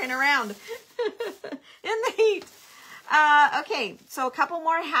 Imagine walking around in the heat. Okay, so a couple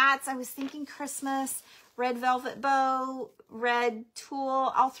more hats. I was thinking Christmas, red velvet bow, red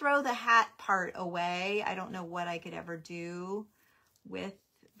tulle. I'll throw the hat part away. I don't know what I could ever do with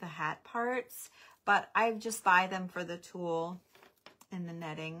the hat parts, but I just buy them for the tulle and the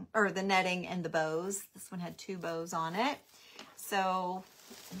netting, or the netting and the bows. This one had 2 bows on it. So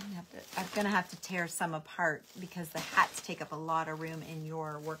I'm gonna have to tear some apart because the hats take up a lot of room in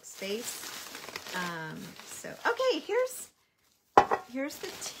your workspace. So okay, here's the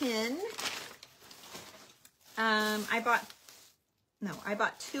tin. I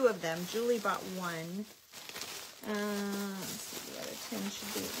bought 2 of them. Julie bought 1. Let's see, the other tin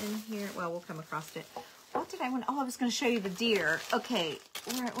should be in here. Well, we'll come across it. What did I want? Oh, I was going to show you the deer. Okay,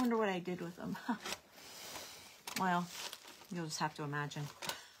 I wonder what I did with them. Well, you'll just have to imagine.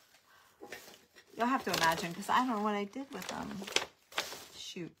 You'll have to imagine because I don't know what I did with them.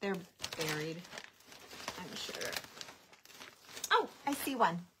 Shoot, they're buried, I'm sure. Oh, I see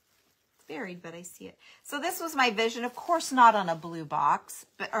one. It's buried, but I see it. So this was my vision. Of course, not on a blue box,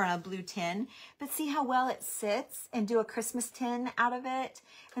 or on a blue tin. But see how well it sits, and do a Christmas tin out of it.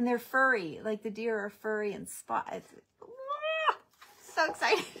 And they're furry, like the deer are furry and spotted. So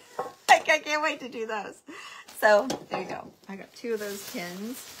excited. Like, I can't wait to do those. So there you go. I got 2 of those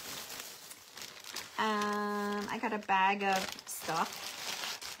tins. I got a bag of stuff.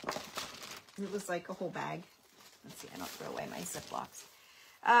 It was like a whole bag. Let's see, I don't throw away my Ziplocs.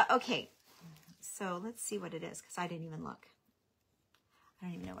 Okay, so let's see what it is, because I didn't even look. I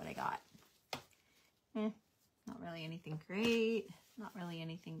don't even know what I got. Not really anything great. Not really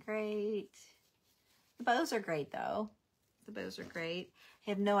anything great. The bows are great, though. The bows are great. I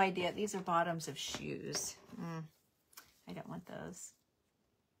have no idea. These are bottoms of shoes. I don't want those.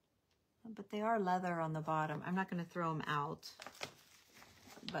 But they are leather on the bottom. I'm not going to throw them out.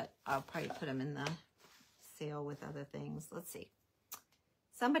 But I'll probably put them in the sale with other things. Let's see.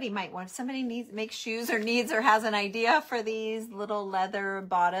 Somebody might want, somebody makes shoes or needs or has an idea for these little leather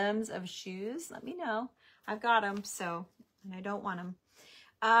bottoms of shoes. Let me know. I've got them, so, and I don't want them.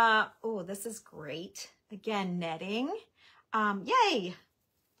 Oh, this is great. Again, netting. Yay!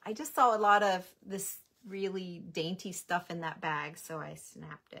 I just saw a lot of this really dainty stuff in that bag, so I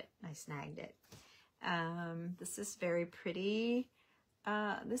snapped it. I snagged it. This is very pretty.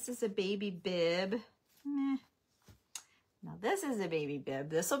 This is a baby bib. Now this is a baby bib.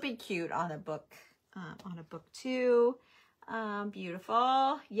 This will be cute on a book too.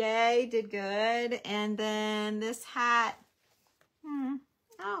 Beautiful. Yay, did good. And then this hat.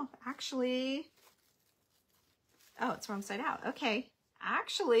 Oh, actually. Oh, it's wrong side out. Okay.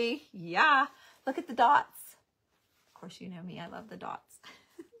 Actually, yeah. Look at the dots. Of course, you know me. I love the dots.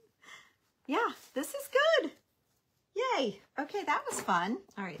 Yeah, this is good. Yay. Okay, that was fun.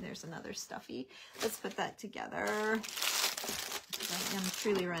 All right, there's another stuffy. Let's put that together. I am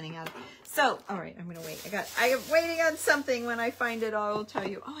truly running out. So, all right, I'm going to wait. I am waiting on something. When I find it, I'll tell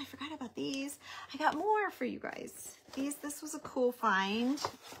you. Oh, I forgot about these. I got more for you guys. This was a cool find.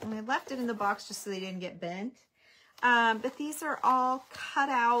 And I left it in the box just so they didn't get bent. But these are all cut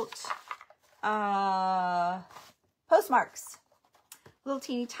out postmarks. Little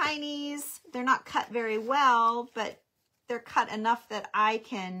teeny tinies. They're not cut very well, but they're cut enough that I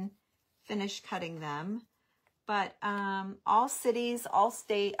can finish cutting them. But all cities, all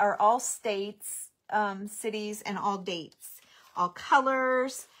states, cities, and all dates, all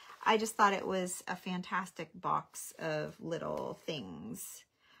colors. I just thought it was a fantastic box of little things.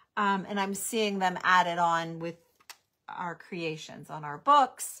 And I'm seeing them added on with our creations on our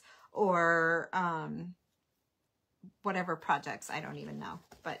books or whatever projects. I don't even know.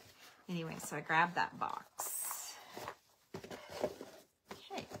 But anyway, so I grabbed that box.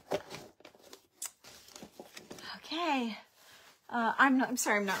 Okay. Okay. I'm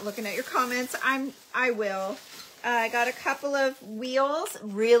sorry, I'm not looking at your comments. I will. I got a couple of wheels,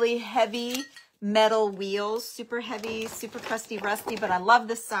 really heavy metal wheels, super heavy, super crusty, rusty, but I love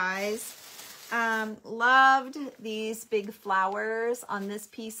the size. Loved these big flowers on this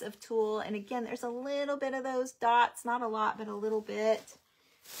piece of tulle. And again, there's a little bit of those dots, not a lot, but a little bit.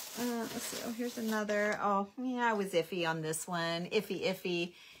 Let's see. Oh, here's another. Oh, yeah, I was iffy on this one.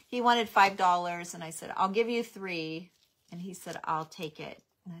 Iffy. He wanted $5 and I said, I'll give you $3. And he said, I'll take it.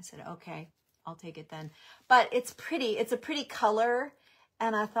 And I said, okay, I'll take it then. But it's pretty. It's a pretty color.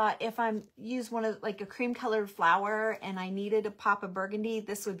 And I thought if I'm use one of like a cream colored flower and I needed a pop of burgundy,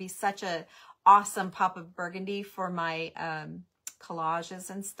 this would be such a awesome pop of burgundy for my collages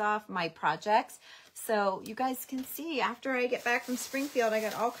and stuff, my projects. So you guys can see after I get back from Springfield, I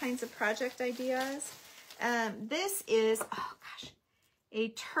got all kinds of project ideas. This is, oh gosh, a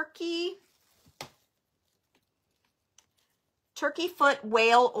turkey foot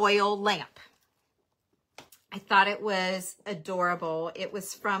whale oil lamp. I thought it was adorable. It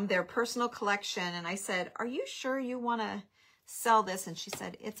was from their personal collection. And I said, are you sure you want to sell this? And she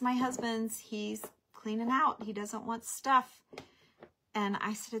said, it's my husband's. He's cleaning out. He doesn't want stuff. And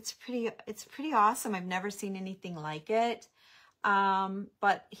I said, it's pretty awesome. I've never seen anything like it.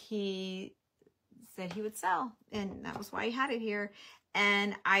 But he said he would sell. And that was why he had it here.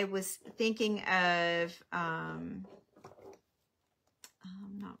 And I was thinking of,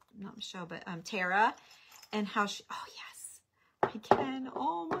 not Michelle, but Tara, and how she, oh yes, I can,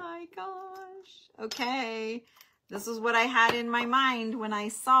 oh my gosh. Okay, this is what I had in my mind when I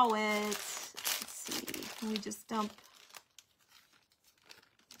saw it. Let's see, can we just dump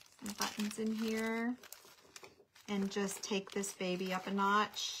some buttons in here and just take this baby up a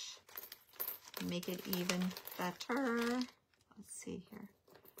notch and make it even better? Let's see here.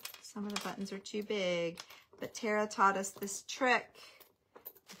 Some of the buttons are too big, but Tara taught us this trick.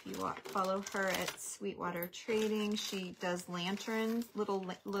 If you follow her at Sweetwater Trading, she does lanterns, little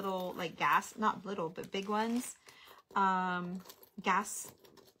like gas, not little, but big ones. Gas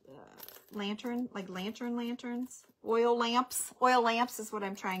lantern, like lanterns, oil lamps. Oil lamps is what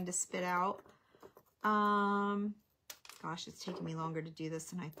I'm trying to spit out. Gosh, it's taking me longer to do this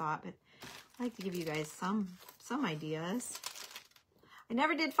than I thought, but I'd like to give you guys some ideas. I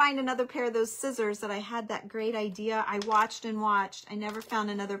never did find another pair of those scissors that I had that great idea. I watched and watched. I never found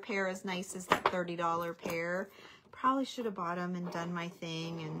another pair as nice as that $30 pair. Probably should have bought them and done my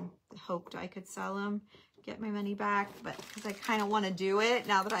thing and hoped I could sell them, get my money back. But because I kind of want to do it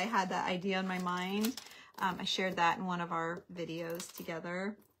now that I had that idea in my mind. I shared that in one of our videos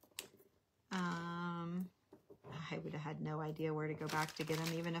together. I would have had no idea where to go back to get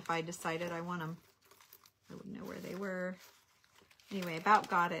them, even if I decided I want them. I wouldn't know where they were. Anyway, about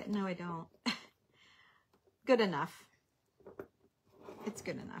got it. No, I don't. Good enough. It's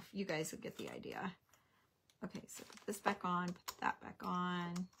good enough. You guys will get the idea. Okay, so put this back on, put that back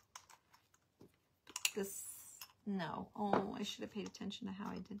on. This, no. Oh, I should have paid attention to how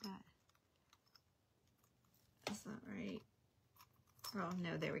I did that. That's not right. Oh,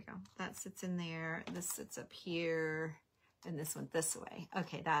 no, there we go. That sits in there. This sits up here. And this one this way.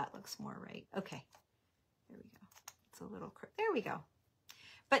 Okay, that looks more right. Okay, there we go. A little, there we go.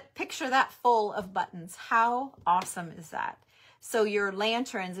 But picture that full of buttons. How awesome is that? So your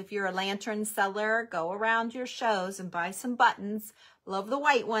lanterns, if you're a lantern seller, go around your shows and buy some buttons. Love the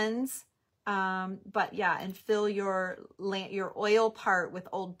white ones. But yeah, and fill your oil part with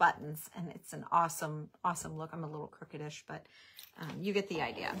old buttons. And it's an awesome look. I'm a little crookedish, but you get the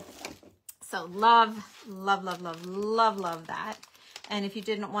idea. So love that. And if you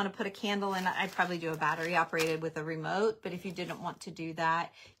didn't want to put a candle in it, I'd probably do a battery operated with a remote. But if you didn't want to do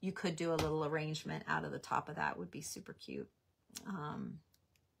that, you could do a little arrangement out of the top of that. Would be super cute.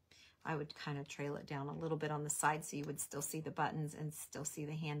 I would kind of trail it down a little bit on the side so you would still see the buttons and still see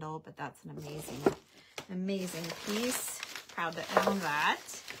the handle. But that's an amazing piece. Proud to own that.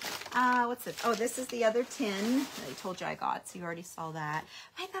 What's this? Oh, this is the other tin that I told you I got. So you already saw that.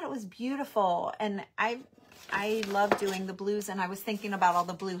 I thought it was beautiful. And I love doing the blues, and I was thinking about all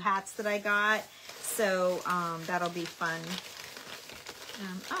the blue hats that I got, so that'll be fun.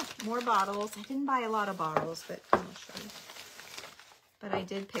 Oh, more bottles. I didn't buy a lot of bottles, but I'll show you. But I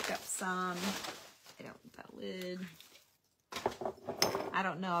did pick up some. I don't, that lid. I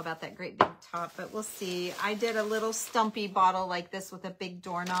don't know about that great big top, but we'll see. I did a little stumpy bottle like this with a big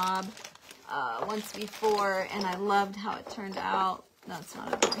doorknob once before, and I loved how it turned out. No, it's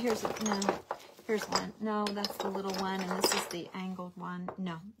not a door. Here's one. No, that's the little one, and this is the angled one.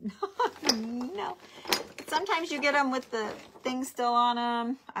 No. No. Sometimes you get them with the thing still on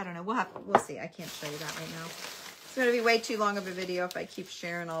them. I don't know. We'll see. I can't show you that right now. It's going to be way too long of a video if I keep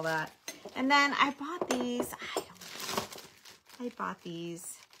sharing all that. And then I bought these. I bought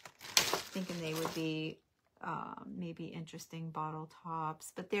these thinking they would be maybe interesting bottle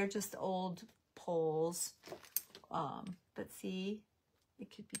tops, but they're just old poles. But see, it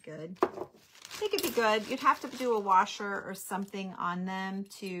could be good. It could be good. You'd have to do a washer or something on them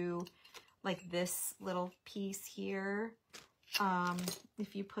to, like this little piece here.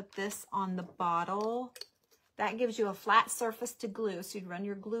 If you put this on the bottle, that gives you a flat surface to glue. So you'd run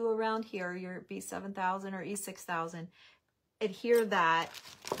your glue around here, your B7000 or E6000, adhere that,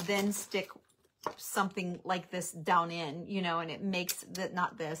 then stick something like this down in, you know, and it makes that,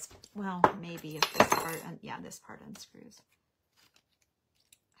 not this, well, maybe if this part, yeah, this part unscrews.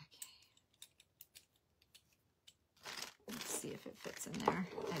 Okay. Let's see if it fits in there.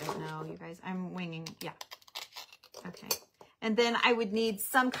 I don't know, you guys, I'm winging, yeah. Okay. And then I would need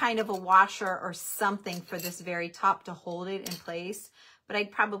some kind of a washer or something for this very top to hold it in place, but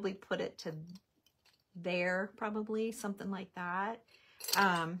I'd probably put it to there, probably something like that.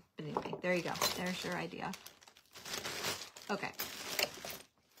 But anyway, there you go. There's your idea. Okay.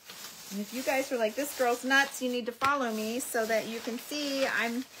 And if you guys were like, this girl's nuts, you need to follow me so that you can see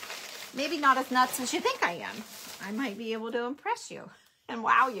I'm maybe not as nuts as you think I am. I might be able to impress you and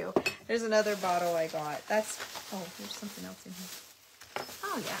wow you. There's another bottle I got. That's, oh, there's something else in here.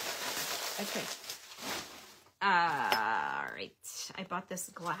 Oh, yeah. Okay. All right. I bought this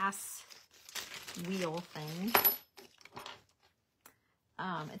glass wheel thing.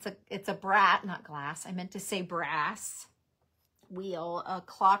 It's a not glass. I meant to say brass wheel, a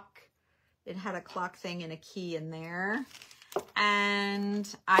clock. It had a clock thing and a key in there. And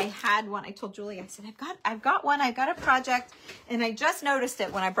I had one. I told Julie, I said, I've got one. I've got a project, and I just noticed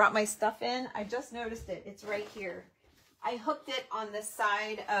it when I brought my stuff in. I just noticed it. It's right here. I hooked it on the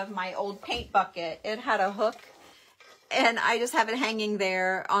side of my old paint bucket. It had a hook, and I just have it hanging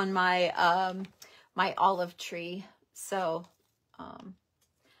there on my my olive tree. So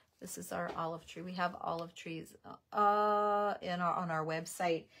this is our olive tree. We have olive trees on our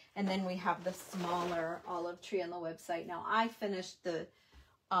website, and then we have the smaller olive tree on the website. Now I finished the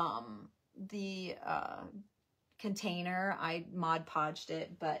container. I Mod Podged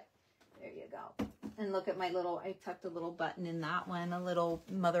it, but there you go. And look at my little, I tucked a little button in that one, a little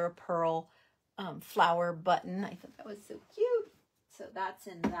mother of pearl flower button. I thought that was so cute. So that's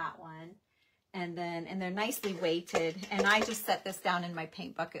in that one. And then, and they're nicely weighted. And I just set this down in my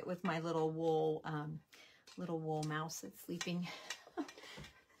paint bucket with my little wool mouse that's sleeping.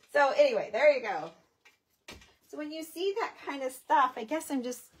 So anyway, there you go. So when you see that kind of stuff, I guess I'm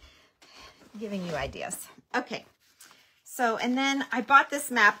just giving you ideas. Okay. So, and then I bought this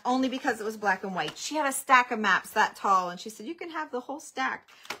map only because it was black and white. She had a stack of maps that tall, and she said, you can have the whole stack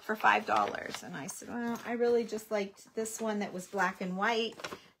for $5. And I said, well, I really just liked this one that was black and white.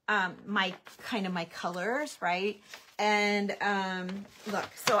 My colors, right? And look,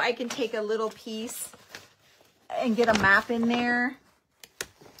 so I can take a little piece and get a map in there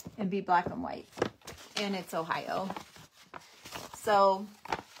and be black and white. And it's Ohio. So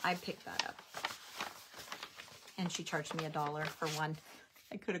I picked that up. And she charged me $1 for one.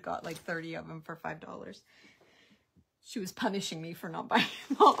 I could have got like 30 of them for $5. She was punishing me for not buying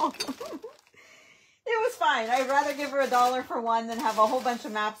them all. It was fine. I'd rather give her $1 for one than have a whole bunch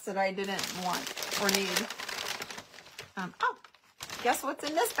of maps that I didn't want or need. Oh, guess what's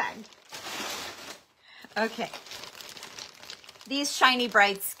in this bag? Okay. These Shiny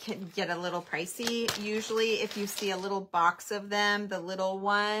Brights can get a little pricey. Usually, if you see a little box of them, the little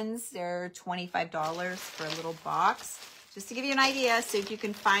ones, they're $25 for a little box. Just to give you an idea, so if you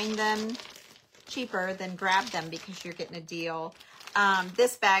can find them cheaper, then grab them because you're getting a deal.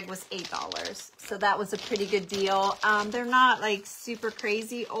 This bag was $8, so that was a pretty good deal. They're not like super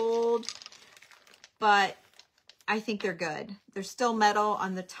crazy old, but I think they're good. They're still metal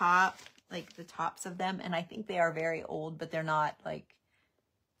on the top, like the tops of them, and I think they are very old, but they're not like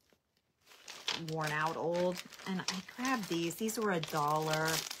worn out old. And I grabbed these. These were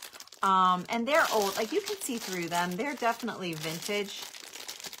 $1. And they're old. Like you can see through them. They're definitely vintage,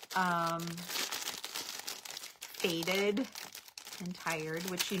 faded and tired,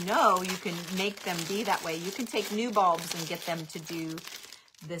 which you can make them be that way. You can take new bulbs and get them to do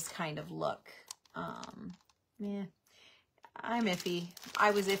this kind of look. Yeah. I'm iffy.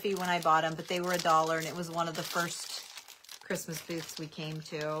 I was iffy when I bought them, but they were $1, and it was one of the first Christmas booths we came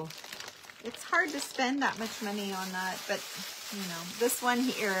to. It's hard to spend that much money on that, but you know, this one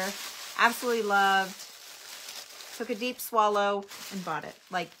here, absolutely loved. Took a deep swallow and bought it.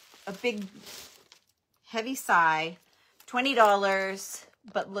 Like a big, heavy sigh. $20,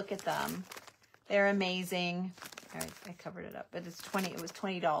 but look at them. They're amazing. I covered it up, but it's it was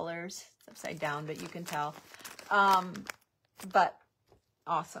 $20. It's upside down, but you can tell. But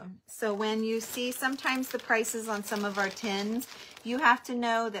awesome. So when you see sometimes the prices on some of our tins, you have to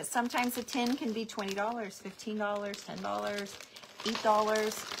know that sometimes a tin can be $20, $15, $10,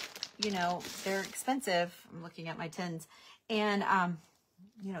 $8. You know, they're expensive. I'm looking at my tins. And,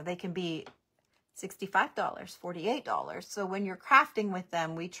 you know, they can be $65, $48. So when you're crafting with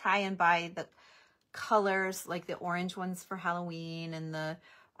them, we try and buy the colors, like the orange ones for Halloween and the,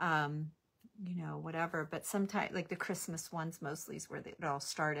 you know, whatever. But sometimes, like the Christmas ones mostly is where it all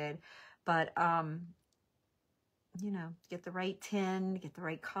started. But, you know, get the right tin, get the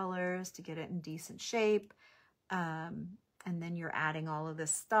right colors to get it in decent shape. And then you're adding all of this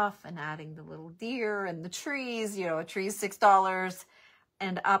stuff and adding the little deer and the trees. You know, a tree's $6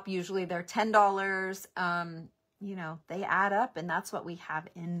 and up. Usually they're $10. You know, they add up, and that's what we have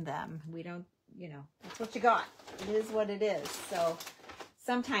in them. We don't, you know, that's what you got. It is what it is. So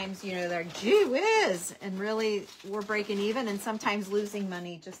sometimes, you know, they're like, gee whiz, and really we're breaking even, and sometimes losing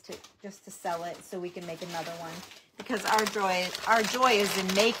money just to sell it so we can make another one. Because our joy is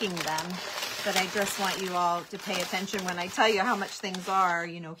in making them. But I just want you all to pay attention when I tell you how much things are,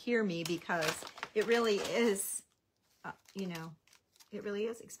 you know, hear me, because it really is, you know, it really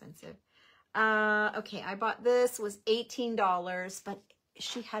is expensive. Okay, I bought this, was $18, but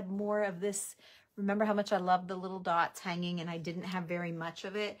she had more of this. Remember how much I love the little dots hanging, and I didn't have very much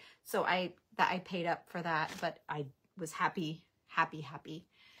of it. So I paid up for that, but I was happy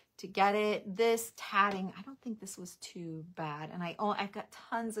to get it. This tatting, I don't think this was too bad. And I got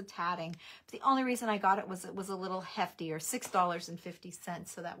tons of tatting. But the only reason I got it was a little heftier, $6.50.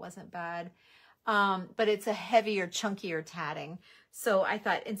 So that wasn't bad. But it's a heavier, chunkier tatting. So I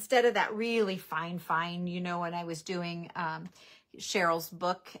thought instead of that really fine, you know, when I was doing Cheryl's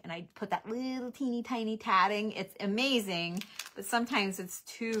book and I put that little teeny tiny tatting, it's amazing, but sometimes it's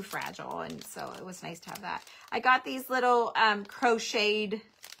too fragile. And so it was nice to have that. I got these little crocheted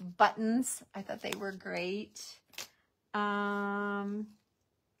buttons. I thought they were great. Oh,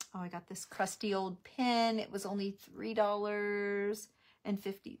 I got this crusty old pin. It was only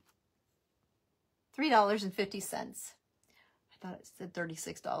 $3.50. I thought it said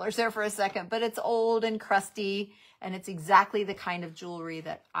 $36 there for a second, but it's old and crusty, and it's exactly the kind of jewelry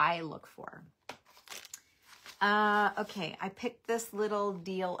that I look for. Okay, I picked this little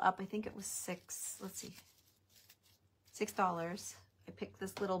deal up. I think it was $6. I picked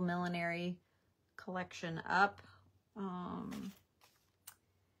this little millinery collection up.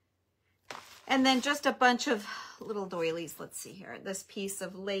 And then just a bunch of little doilies. Let's see here. This piece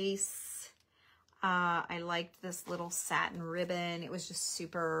of lace. I liked this little satin ribbon. It was just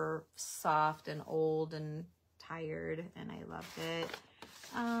super soft and old and tired, and I loved it.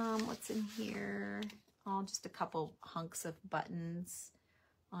 What's in here? Oh, just a couple hunks of buttons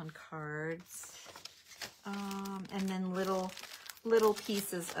on cards. And then little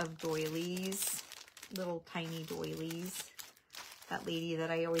pieces of doilies, little tiny doilies. That lady that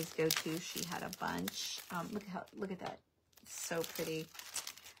I always go to, she had a bunch. Look at that. It's so pretty.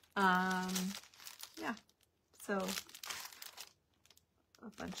 Yeah, so a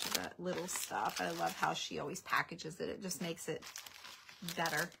bunch of that little stuff. I love how she always packages it. It just makes it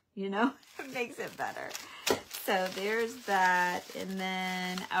better, you know? It makes it better. So there's that. And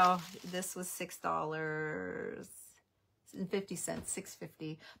then, oh, this was $6.50,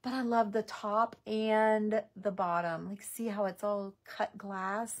 $6.50. But I love the top and the bottom. Like, see how it's all cut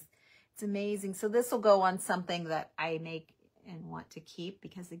glass? It's amazing. So this will go on something that I make and want to keep,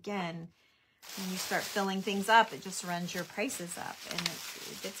 because again, when you start filling things up, it just runs your prices up, and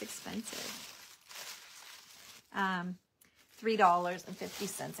it gets expensive.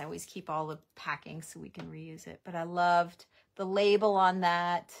 $3.50. I always keep all the packing so we can reuse it. But I loved the label on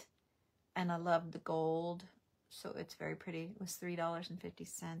that, and I loved the gold. So it's very pretty. It was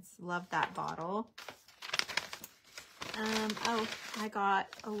 $3.50. Love that bottle. Oh, I got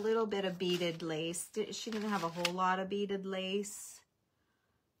a little bit of beaded lace. She didn't have a whole lot of beaded lace.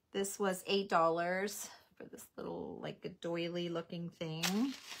 This was $8 for this little, like a doily looking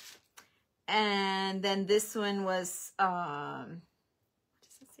thing. And then this one was, what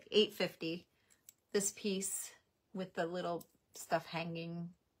does it say? $8.50. This piece with the little stuff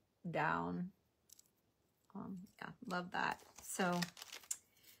hanging down. Yeah, love that. So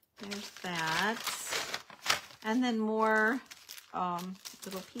there's that. And then more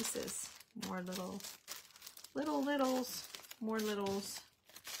little pieces, more littles, more littles.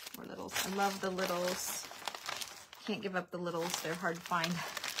 I love the littles. Can't give up the littles. They're hard to find.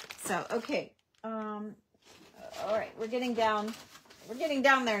 So, okay. All right, we're getting down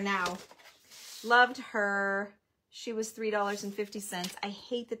there now. Loved her. She was $3.50. I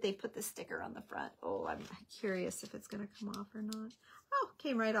hate that they put the sticker on the front. Oh, I'm curious if it's going to come off or not. Oh,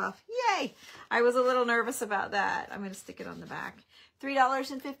 came right off. Yay. I was a little nervous about that. I'm going to stick it on the back.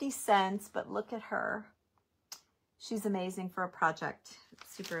 $3.50, but look at her. She's amazing for a project.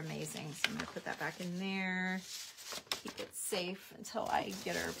 Super amazing. So I'm going to put that back in there. Keep it safe until I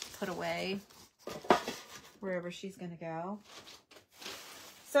get her put away wherever she's going to go.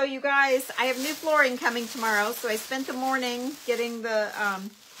 So you guys, I have new flooring coming tomorrow. So I spent the morning getting the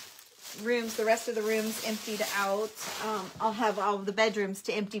the rest of the rooms emptied out. I'll have all of the bedrooms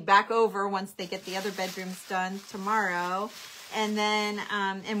to empty back over once they get the other bedrooms done tomorrow. And then,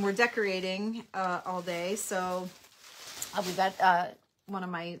 and we're decorating all day. So I'll be back. One of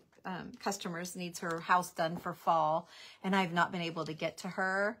my customers needs her house done for fall, and I've not been able to get to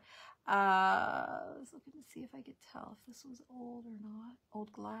her. I was looking to see if I could tell if this was old or not.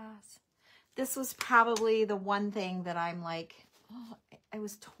 Old glass. This was probably the one thing that I'm like, oh, I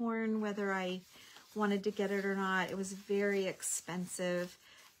was torn whether I wanted to get it or not. It was very expensive.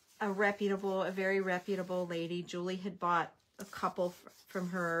 A very reputable lady. Julie had bought a couple from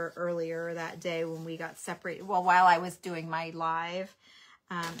her earlier that day when we got separated. Well, while I was doing my live.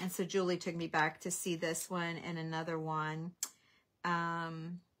 And so Julie took me back to see this one and another one.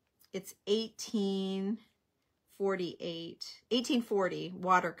 It's 1840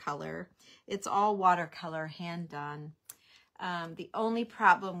 watercolor. It's all watercolor, hand done. The only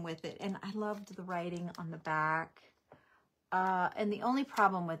problem with it, and I loved the writing on the back. And the only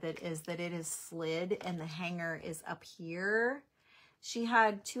problem with it is that it is slid and the hanger is up here. She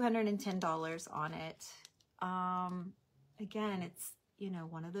had $210 on it. Again, it's, you know,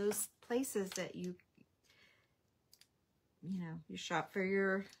 one of those places that you shop for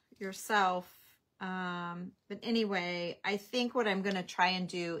yourself. But anyway, I think what I'm going to try and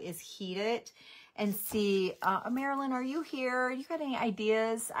do is heat it and see. Marilyn, are you here? You got any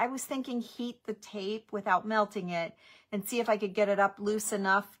ideas? I was thinking heat the tape without melting it and see if I could get it up loose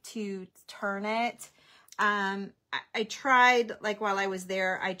enough to turn it. I tried, like while I was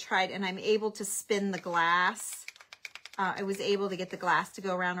there, and I'm able to spin the glass. I was able to get the glass to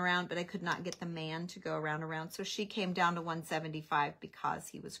go around, but I could not get the man to go around. So she came down to 175 because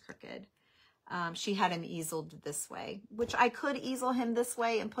he was crooked. She had him easeled this way, which I could easel him this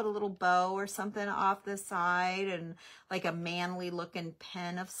way and put a little bow or something off the side and like a manly looking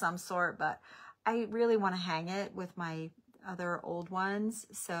pen of some sort. But I really want to hang it with my other old ones.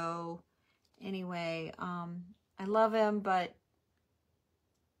 So anyway, I love him, but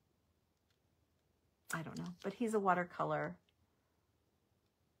I don't know, but he's a watercolor,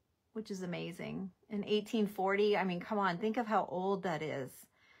 which is amazing. In 1840, I mean, come on, think of how old that is.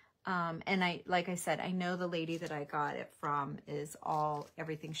 And like I said, I know the lady that I got it from is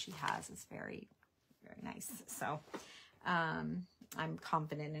everything she has is very, very nice. So, I'm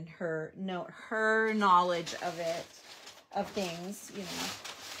confident in her knowledge of it, of things, you know.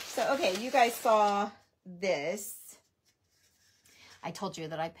 So, okay, you guys saw this. I told you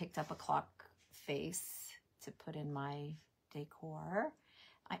that I picked up a clock face to put in my decor.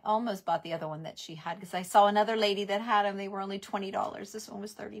 I almost bought the other one that she had because I saw another lady that had them. They were only $20. This one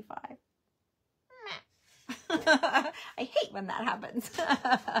was $35. I hate when that happens.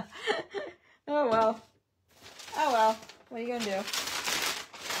 Oh, well. Oh, well. What are you going to do?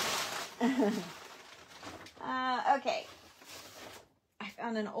 Okay. I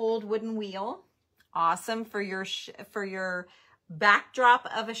found an old wooden wheel. Awesome for your backdrop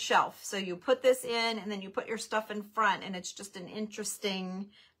of a shelf. So you put this in and then you put your stuff in front and it's just an interesting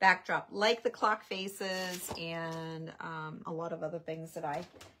backdrop, like the clock faces and a lot of other things that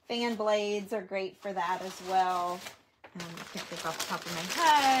fan blades are great for that as well. I picked this off the top of my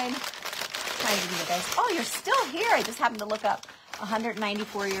head. Trying to give you guys, oh, you're still here. I just happened to look up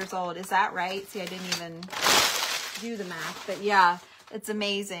 194 years old. Is that right? See, I didn't even do the math, but yeah, it's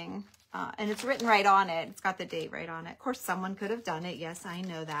amazing. And it's written right on it. It's got the date right on it. Of course, someone could have done it. Yes, I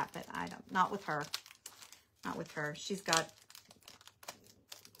know that, but not with her. Not with her. She's got,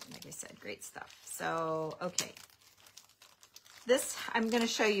 like I said, great stuff. So, okay. This, I'm going to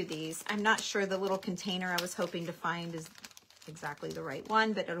show you these. I'm not sure the little container I was hoping to find is exactly the right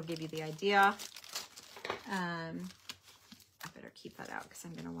one, but it'll give you the idea. I better keep that out because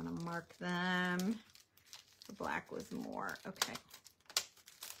I'm going to want to mark them The black was more. Okay.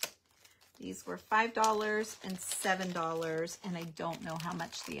 These were $5 and $7, and I don't know how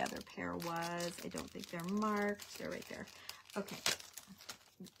much the other pair was. I don't think they're marked. They're right there. Okay.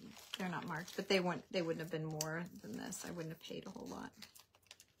 They're not marked, but they wouldn't have been more than this. I wouldn't have paid a whole lot.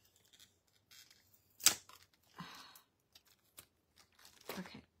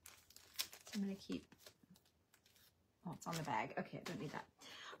 Okay. So I'm going to keep, oh, it's on the bag. Okay, I don't need that.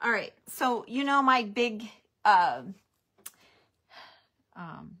 All right. So, you know, my big,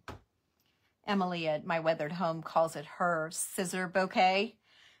 Emily at My Weathered Home calls it her scissor bouquet.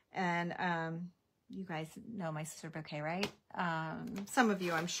 And you guys know my scissor bouquet, right? Some of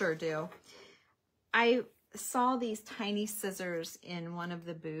you I'm sure do. I saw these tiny scissors in one of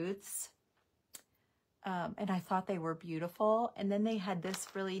the booths. And I thought they were beautiful. And then they had this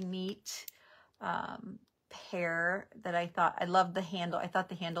really neat pair that I thought, I loved the handle. I thought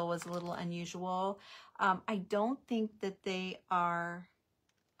the handle was a little unusual. I don't think that they are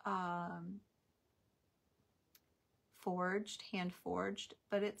forged, hand forged,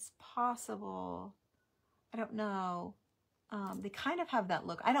 but it's possible. I don't know. They kind of have that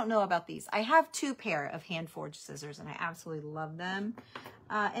look. I don't know about these. I have 2 pair of hand forged scissors and I absolutely love them.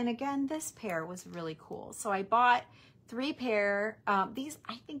 And again, this pair was really cool. So I bought 3 pair. These,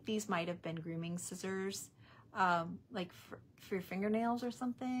 I think these might have been grooming scissors, like for your fingernails or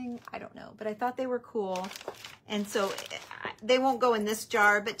something. I don't know, but I thought they were cool. And so they won't go in this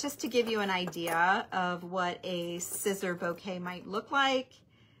jar, but just to give you an idea of what a scissor bouquet might look like.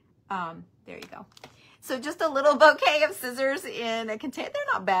 There you go. So just a little bouquet of scissors in a container.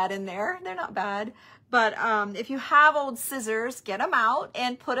 They're not bad in there. They're not bad. But if you have old scissors, get them out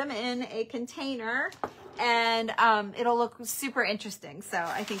and put them in a container and it'll look super interesting. So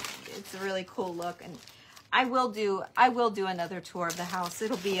I think it's a really cool look. And I will do another tour of the house.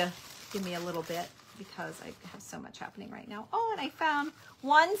 It'll be give me a little bit because I have so much happening right now. Oh, and I found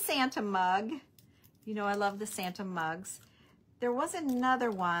one Santa mug. You know, I love the Santa mugs. There was another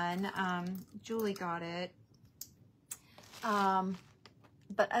one. Julie got it.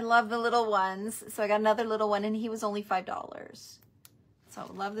 But I love the little ones. So I got another little one and he was only $5. So I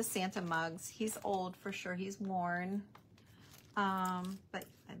love the Santa mugs. He's old for sure. He's worn. But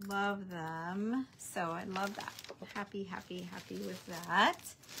I love them. So I love that. Happy, happy, happy with that.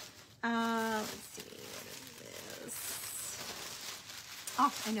 Let's see. What is this?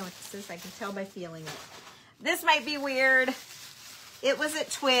 Oh, I know what this is. I can tell by feeling it. This might be weird. It was at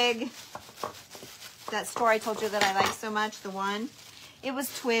Twig, that store I told you that I like so much, the one. It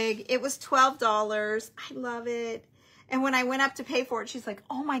was Twig. It was $12. I love it. And when I went up to pay for it, she's like,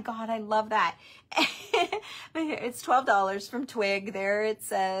 oh my God, I love that. It's $12 from Twig. There it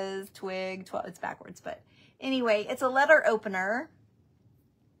says Twig 12. It's backwards, but anyway, it's a letter opener.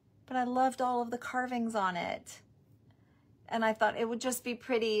 But I loved all of the carvings on it. And I thought it would just be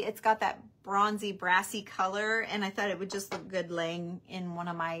pretty. It's got that bronzy, brassy color. And I thought it would just look good laying in one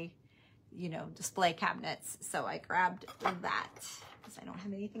of my, you know, display cabinets. So I grabbed that because I don't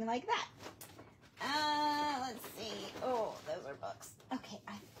have anything like that. Let's see. Oh, those are books. Okay,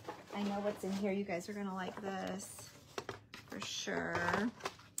 I know what's in here. You guys are going to like this for sure.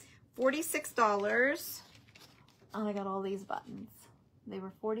 $46. Oh, I got all these buttons. They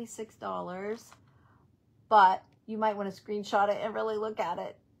were $46. But you might want to screenshot it and really look at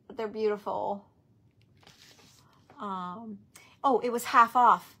it. But they're beautiful. Oh, it was half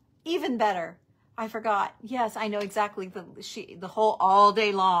off. Even better. I forgot. Yes, I know exactly the whole all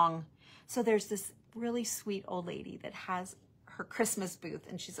day long. So there's this really sweet old lady that has her Christmas booth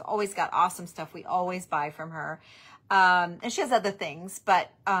and she's always got awesome stuff we always buy from her. And she has other things, but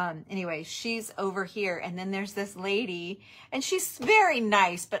anyway, she's over here. And then there's this lady and she's very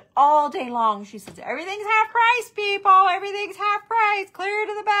nice, but all day long she says, everything's half price, people. Everything's half price. Clear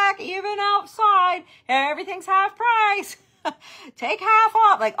to the back, even outside. Everything's half price. Take half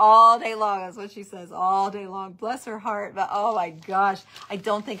off, like all day long. That's what she says, all day long. Bless her heart. But oh my gosh, I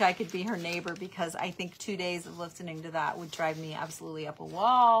don't think I could be her neighbor because I think 2 days of listening to that would drive me absolutely up a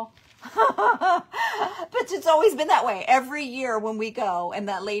wall. But it's always been that way. Every year when we go and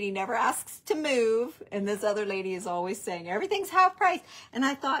that lady never asks to move and this other lady is always saying everything's half price. And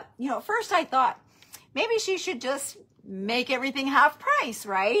I thought, you know, at first I thought maybe she should just make everything half price,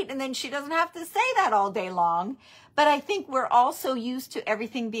 right? And then she doesn't have to say that all day long. But I think we're also used to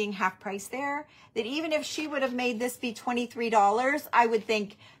everything being half price there, that even if she would have made this be $23, I would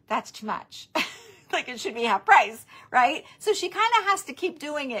think that's too much. Like it should be half price, right? So she kind of has to keep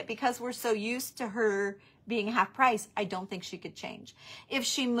doing it because we're so used to her being half price. I don't think she could change. If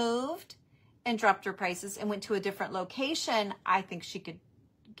she moved and dropped her prices and went to a different location, I think she could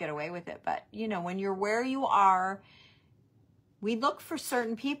get away with it. But, you know, when you're where you are, we look for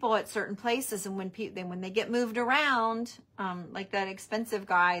certain people at certain places, and when they get moved around, like that expensive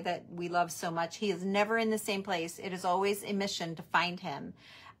guy that we love so much, he is never in the same place. It is always a mission to find him,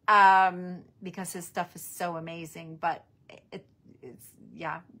 because his stuff is so amazing. But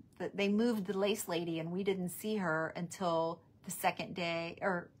they moved the lace lady, and we didn't see her until the second day,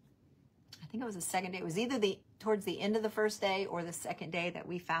 or I think it was the second day. It was either towards the end of the first day or the second day that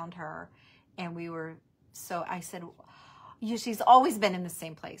we found her, and I said, she's always been in the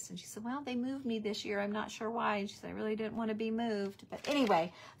same place. And she said, well, they moved me this year. I'm not sure why. And she said, I really didn't want to be moved. But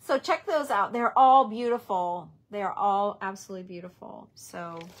anyway, so check those out. They're all beautiful. They are all absolutely beautiful.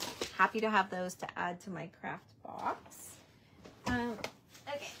 So happy to have those to add to my craft box.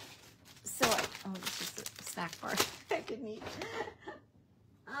 Okay. So, this is a snack bar I could eat.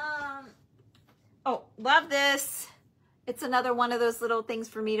 Oh, love this. It's another one of those little things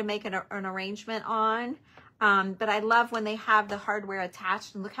for me to make an arrangement on. But I love when they have the hardware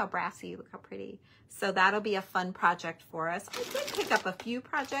attached, and look how brassy, look how pretty. So that'll be a fun project for us. I did pick up a few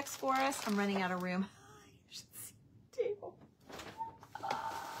projects for us. I'm running out of room. You should see the table.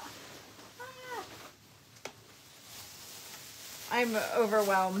 I'm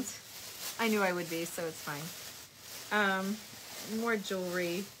overwhelmed. I knew I would be, so it's fine. More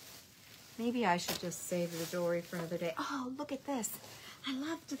jewelry. Maybe I should just save the jewelry for another day. Oh, look at this. I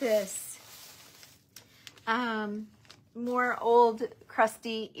loved this. More old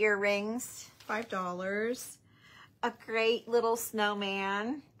crusty earrings, $5. A great little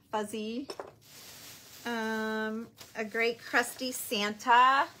snowman, fuzzy. A great crusty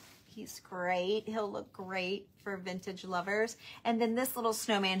Santa. He's great. He'll look great for vintage lovers. And then this little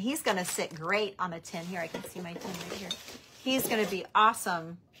snowman, he's gonna sit great on a tin. Here, I can see my tin right here. He's gonna be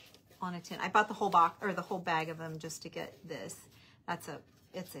awesome on a tin. I bought the whole box, or the whole bag of them, just to get this.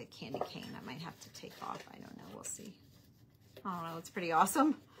 It's a candy cane I might have to take off. I don't know. We'll see. I don't know. It's pretty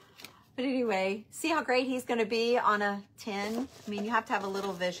awesome. But anyway, see how great he's going to be on a tin? I mean, you have to have a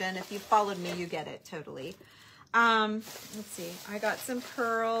little vision. If you followed me, you get it totally. Let's see. I got some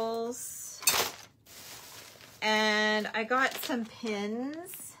pearls. And I got some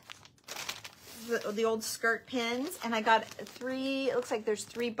pins. The old skirt pins. And I got it looks like there's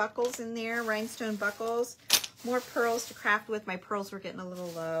 3 buckles in there. Rhinestone buckles. More pearls to craft with. My pearls were getting a little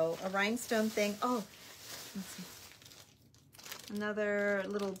low. A rhinestone thing. Oh, let's see. Another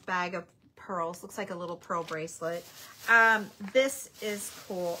little bag of pearls. Looks like a little pearl bracelet. This is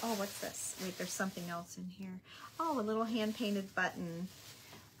cool. Oh, what's this? Wait, there's something else in here. Oh, a little hand-painted button.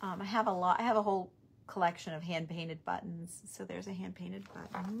 I have a whole collection of hand-painted buttons. So there's a hand-painted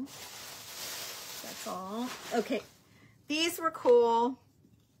button. That's all. Okay. These were cool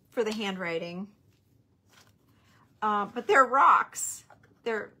for the handwriting. But they're rocks.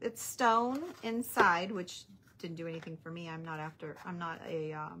 It's stone inside, which didn't do anything for me. I'm not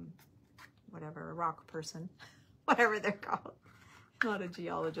a, a rock person, whatever they're called. I'm not a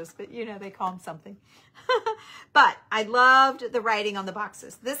geologist, but you know, they call them something. But I loved the writing on the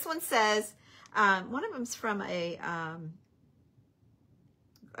boxes. This one says, one of them's from a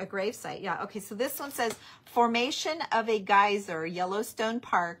grave site. Yeah. Okay. So this one says formation of a geyser, Yellowstone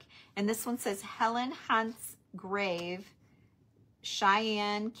Park. And this one says Helen Hunt's grave,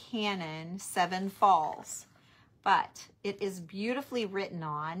 Cheyenne Canyon, 7 Falls. But it is beautifully written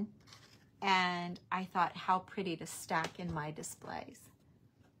on, and I thought how pretty to stack in my displays.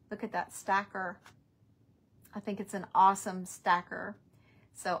 Look at that stacker. I think it's an awesome stacker.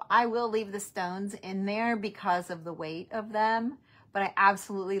 So I will leave the stones in there because of the weight of them, but I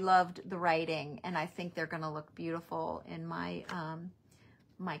absolutely loved the writing, and I think they're going to look beautiful in my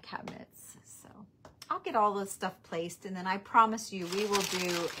my cabinets. So I'll get all this stuff placed, and then I promise you we will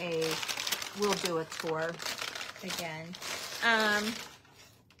do a tour again.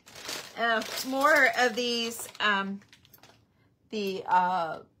 More of these the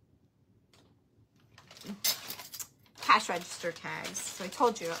cash register tags. So I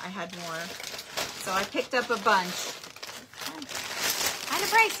told you I had more. So I picked up a bunch. Kind of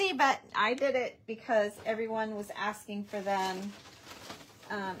pricey, but I did it because everyone was asking for them.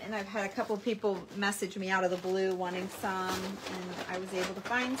 And I've had a couple of people message me out of the blue wanting some, and I was able to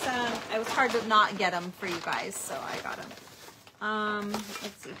find some. It was hard to not get them for you guys, so I got them.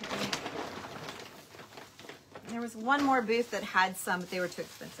 Let's see here. There was one more booth that had some, but they were too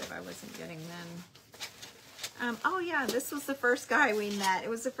expensive. I wasn't getting them. Oh yeah, this was the first guy we met. It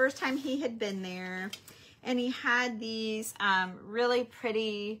was the first time he had been there, and he had these really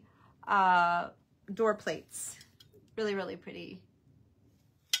pretty door plates. Really, really pretty.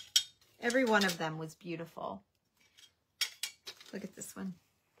 Every one of them was beautiful. Look at this one.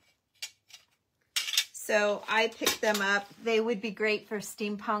 So I picked them up. They would be great for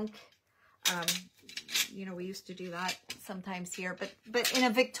steampunk. You know, we used to do that sometimes here, but in a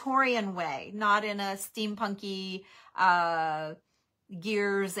Victorian way, not in a steampunky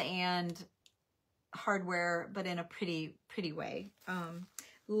gears and hardware, but in a pretty way.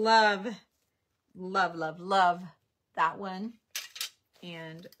 Love that one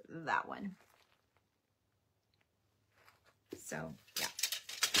and that one. So yeah,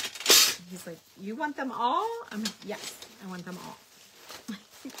 he's like, you want them all? I'm like, yes, I want them all.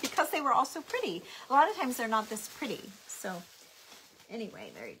 Because they were all so pretty. A lot of times they're not this pretty. So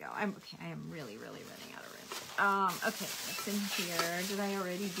anyway, there you go. I'm okay. I am really running out of room. Okay, that's in here. Did I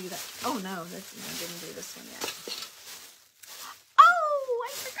already do that? Oh no, that's, I didn't do this one yet. Oh,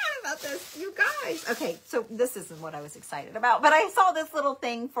 I forgot about this, you guys. Okay, so this isn't what I was excited about, but I saw this little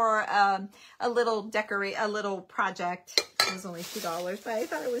thing for a little project. It was only $2, but I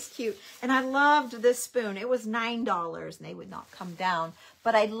thought it was cute. And I loved this spoon. It was $9 and they would not come down,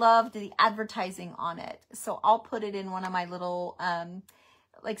 but I loved the advertising on it. So I'll put it in one of my little,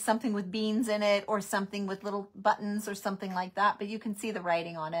 like something with beans in it or something with little buttons or something like that. But you can see the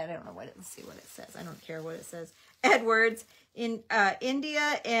writing on it. I don't know what let's see what it says. I don't care what it says. Edwards in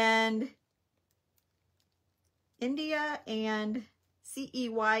India and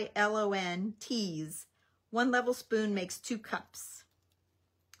CEYLON teas. 1 level spoon makes 2 cups.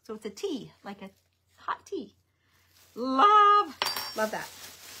 So it's a tea, like a hot tea. Love that.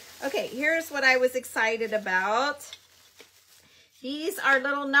 Okay, here's what I was excited about. These are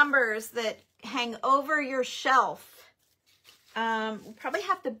little numbers that hang over your shelf. We'll probably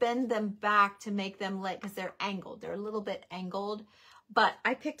have to bend them back to make them like, because they're angled. They're a little bit angled. But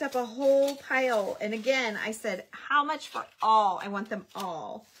I picked up a whole pile. And again, I said, how much for all? I want them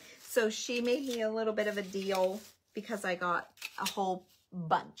all. So she made me a little bit of a deal because I got a whole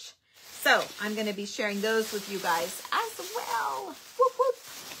bunch. So I'm going to be sharing those with you guys as well. Whoop, whoop.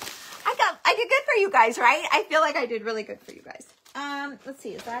 I did good for you guys, right? I feel like I did really good for you guys. Let's see,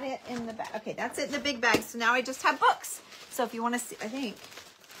 is that it in the bag? Okay, that's it in the big bag. So now I just have books. So if you want to see, I think,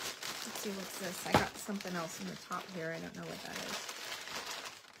 let's see, what's this? I got something else in the top here. I don't know what that is.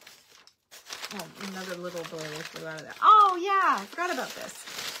 Oh, another little doily flew out of there. Oh yeah, I forgot about this.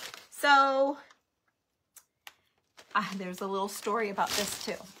 So there's a little story about this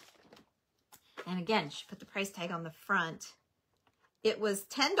too. And again, she put the price tag on the front. It was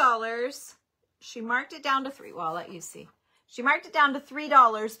 $10. She marked it down to $3. Well, I'll let you see. She marked it down to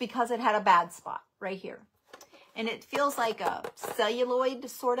 $3 because it had a bad spot right here. And it feels like a celluloid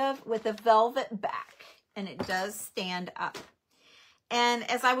sort of with a velvet back. And it does stand up. And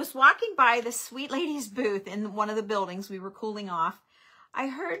as I was walking by the sweet lady's booth in one of the buildings, we were cooling off, I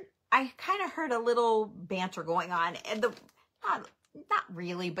kind of heard a little banter going on, and not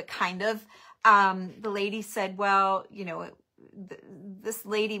really, but kind of. The lady said, well, you know, this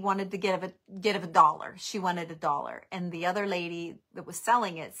lady wanted to get a dollar. She wanted $1. And the other lady that was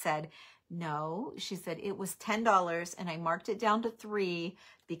selling it said, no, she said it was $10 and I marked it down to $3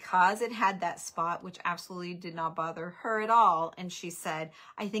 because it had that spot, which absolutely did not bother her at all. And she said,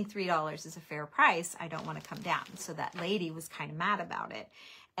 I think $3 is a fair price. I don't want to come down. So that lady was kind of mad about it.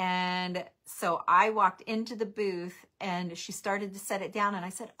 And so I walked into the booth and she started to set it down and I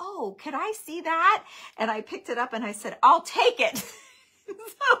said, oh, could I see that? And I picked it up and I said, I'll take it.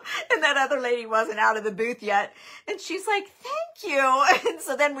 And that other lady wasn't out of the booth yet. And she's like, thank you. And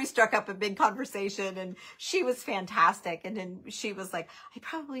so then we struck up a big conversation and she was fantastic. And then she was like, I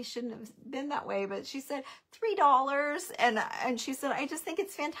probably shouldn't have been that way. But she said $3. And she said, I just think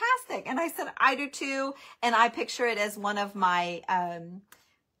it's fantastic. And I said, I do too. And I picture it as one of my,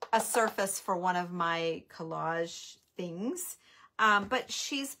 a surface for one of my collage things. But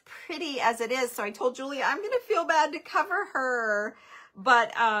she's pretty as it is. So I told Julia, I'm going to feel bad to cover her.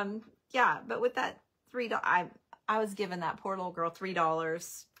 But, yeah, but with that $3, I was giving that poor little girl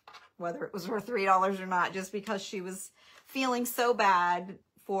 $3, whether it was worth $3 or not, just because she was feeling so bad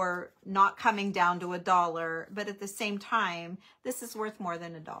for not coming down to $1. But at the same time, this is worth more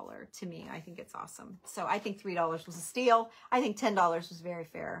than $1 to me. I think it's awesome. So I think $3 was a steal. I think $10 was very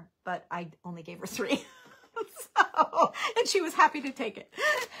fair, but I only gave her $3. So, and she was happy to take it.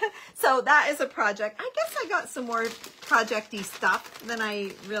 So that is a project. I guess I got some more project-y stuff than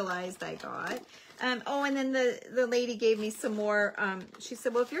I realized I got. Oh, and then the lady gave me some more. She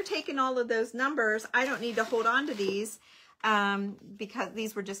said, well, if you're taking all of those numbers, I don't need to hold on to these because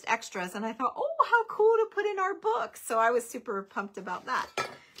these were just extras. And I thought, oh, how cool to put in our books. So I was super pumped about that.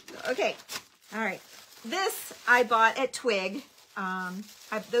 Okay. All right. This I bought at Twig.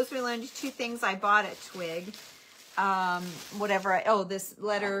 Those were the only 2 things I bought at Twig. whatever. Oh, this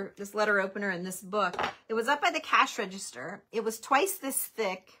letter opener and this book. It was up by the cash register. It was twice this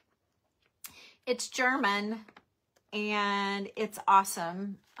thick. It's German and it's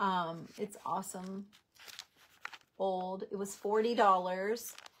awesome. It's awesome. Old. It was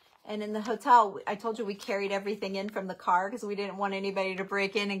 $40. And in the hotel, I told you we carried everything in from the car because we didn't want anybody to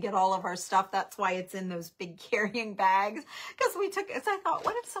break in and get all of our stuff. That's why it's in those big carrying bags. Because I thought,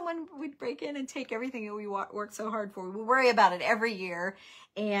 what if someone would break in and take everything that we worked so hard for? We worry about it every year.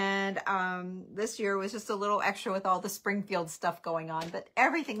 And this year was just a little extra with all the Springfield stuff going on. But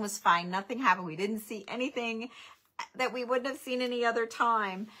everything was fine. Nothing happened. We didn't see anything that we wouldn't have seen any other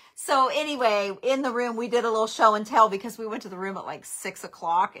time. So anyway, in the room, we did a little show and tell because we went to the room at like 6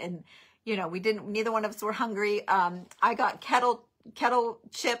 o'clock and, you know, neither one of us were hungry. I got kettle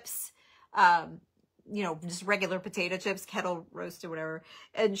chips, you know, just regular potato chips, kettle roasted, whatever.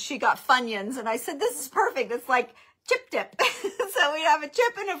 And she got Funyuns. And I said, this is perfect. It's like chip dip. So we have a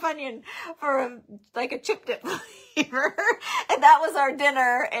chip and a Funyun for like a chip dip flavor. And that was our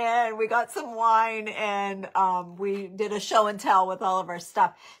dinner. And we got some wine and we did a show and tell with all of our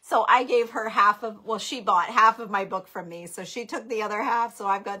stuff. So I gave her she bought half of my book from me. So she took the other half. So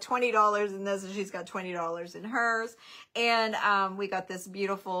I've got $20 in this and she's got $20 in hers. And we got this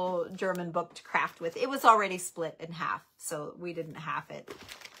beautiful German book to craft with. It was already split in half. So we didn't half it.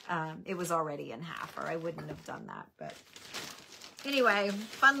 It was already in half, or I wouldn't have done that. But anyway,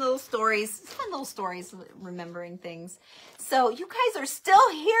 fun little stories, remembering things. So you guys are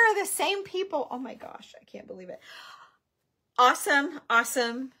still here, the same people. Oh my gosh, I can't believe it.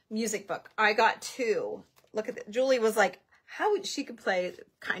 Awesome music book. I got 2. Look at that. Julie was like, she could play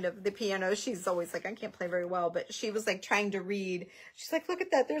kind of the piano. She's always like, I can't play very well, but she was like trying to read. She's like, look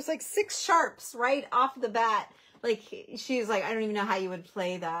at that. There's like 6 sharps right off the bat. Like, she's like, I don't even know how you would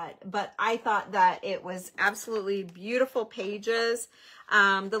play that. But I thought that it was absolutely beautiful pages.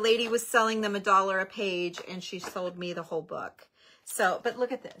 The lady was selling them $1 a page, and she sold me the whole book. So, but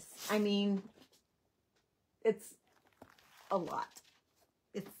look at this. I mean, it's a lot.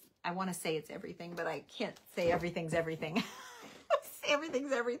 I want to say it's everything, but I can't say everything's everything.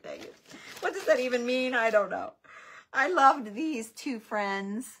 Everything's everything. What does that even mean? I don't know. I loved these 2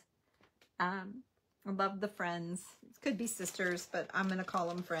 friends. I love the friends. It could be sisters, but I'm going to call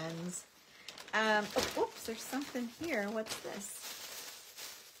them friends. Oops, there's something here. What's this?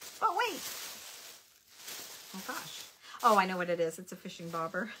 Oh, wait. Oh, gosh. Oh, I know what it is. It's a fishing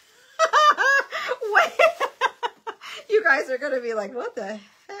bobber. Wait. You guys are going to be like, what the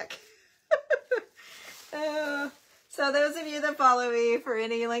heck? So those of you that follow me for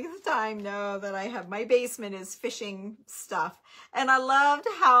any length of time know that my basement is fishing stuff. And I loved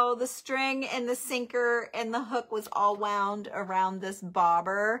how the string and the sinker and the hook was all wound around this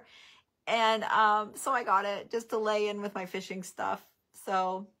bobber. And so I got it just to lay in with my fishing stuff.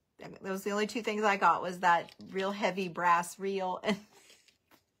 So those were the only 2 things I got, was that real heavy brass reel. And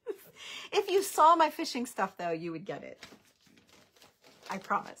if you saw my fishing stuff, though, you would get it. I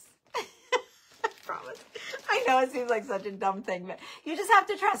promise. Promise. I know it seems like such a dumb thing, but you just have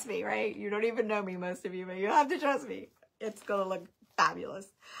to trust me, right? You don't even know me, most of you, but you have to trust me. It's going to look fabulous.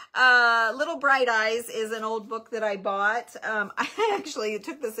 Little Bright Eyes is an old book that I bought. I actually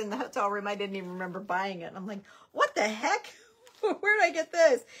took this in the hotel room. I didn't even remember buying it. And I'm like, what the heck? Where did I get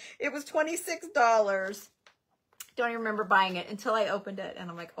this? It was $26. Don't even remember buying it until I opened it. And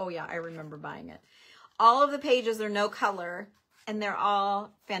I'm like, oh yeah, I remember buying it. All of the pages are no color and they're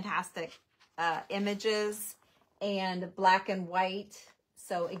all fantastic. Images and black and white.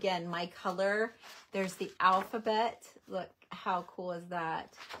 So again, my color, there's the alphabet. Look, how cool is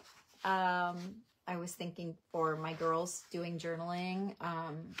that? I was thinking for my girls doing journaling,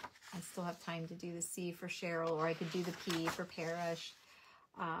 I still have time to do the C for Cheryl, or I could do the P for Parrish.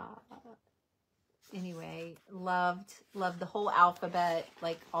 Anyway, loved the whole alphabet,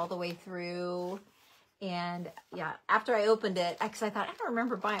 like all the way through. And yeah, after I opened it, because I thought, I don't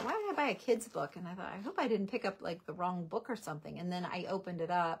remember buying, why did I buy a kid's book? And I thought, I hope I didn't pick up like the wrong book or something. And then I opened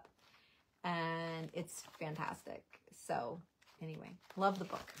it up and it's fantastic. So anyway, love the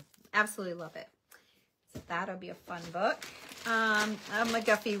book. Absolutely love it. So that'll be a fun book. I'm a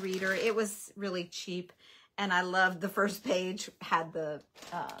Guffey reader. It was really cheap. And I loved the first page, had the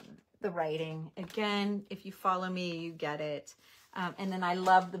writing. Again, if you follow me, you get it. And then I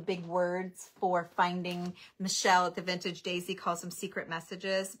love the big words for finding. Michelle at the Vintage Daisy calls them secret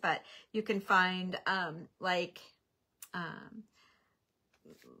messages, but you can find let's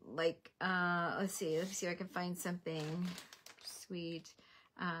see if I can find something sweet.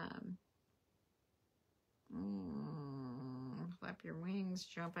 I Flap your wings.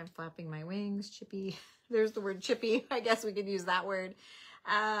 Jump, I'm flapping my wings. Chippy. There's the word chippy. I guess we could use that word.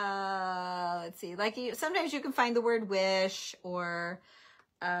 Let's see. Like sometimes you can find the word wish or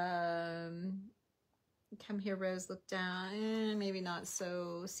come here, Rose, look down. Maybe not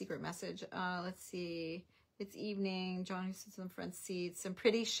so secret message. Let's see. It's evening. John who sits in the front seat. Some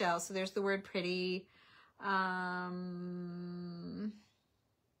pretty shells. So there's the word pretty. If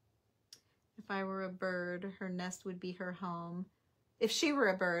I were a bird, her nest would be her home. If she were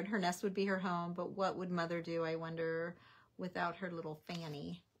a bird, her nest would be her home. But what would mother do, I wonder, without her little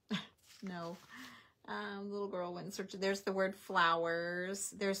fanny? No. Little girl went in search of, there's the word flowers.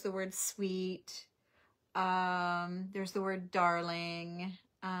 There's the word sweet. There's the word darling.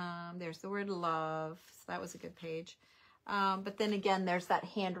 There's the word love. So that was a good page. But then again, there's that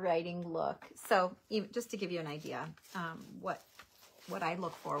handwriting look. So even, just to give you an idea, what I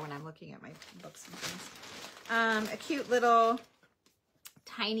look for when I'm looking at my books and things. A cute little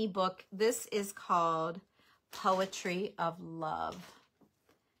tiny book. This is called Poetry of Love.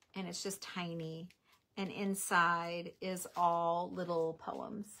 And it's just tiny. And inside is all little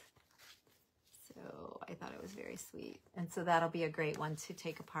poems. So I thought it was very sweet. And so that'll be a great one to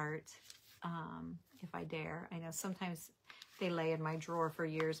take apart if I dare. I know sometimes they lay in my drawer for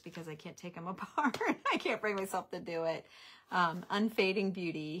years because I can't take them apart. I can't bring myself to do it. Unfading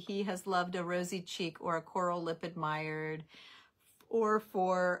beauty. He has loved a rosy cheek or a coral lip admired, or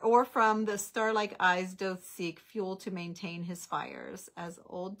from the star-like eyes doth seek fuel to maintain his fires. As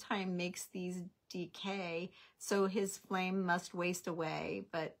old time makes these decay, so his flame must waste away.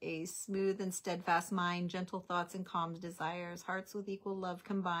 But a smooth and steadfast mind, gentle thoughts and calm desires, hearts with equal love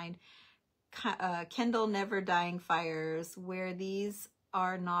combined, kindle never dying fires. Where these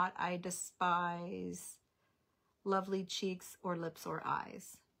are not, I despise lovely cheeks or lips or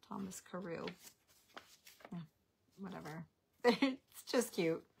eyes. Thomas Carew. Yeah, whatever. It's just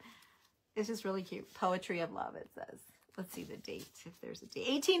cute. It's just really cute. Poetry of Love, it says. Let's see the date, if there's a date.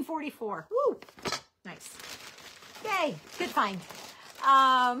 1844. Woo! Nice. Yay! Good find.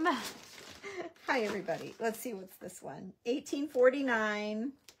 Hi, everybody. Let's see what's this one.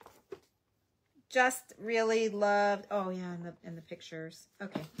 1849. Just really loved. Oh, yeah, in the pictures.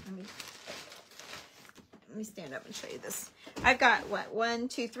 Okay, let me stand up and show you this. I've got, what, 1,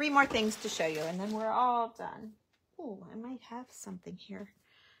 2, 3 more things to show you, and then we're all done. Oh, I might have something here.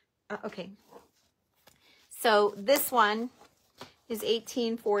 Okay. So this one is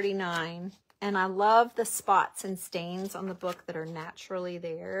 1849, and I love the spots and stains on the book that are naturally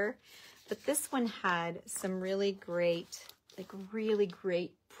there. But this one had some really great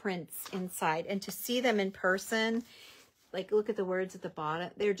prints inside. And to see them in person, like look at the words at the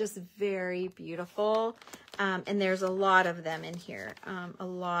bottom. They're just very beautiful. And there's a lot of them in here. A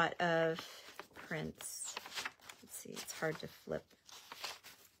lot of prints. Let's see, it's hard to flip.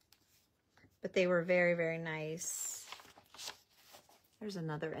 But they were very, very nice. There's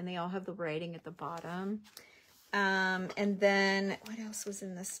another, and they all have the writing at the bottom. And then, what else was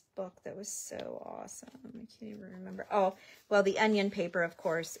in this book that was so awesome? I can't even remember. Oh, well, the onion paper, of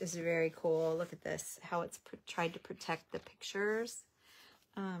course, is very cool. Look at this, how it's tried to protect the pictures.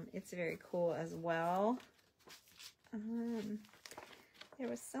 It's very cool as well. There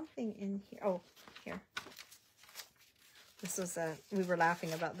was something in here. Oh, here. This was we were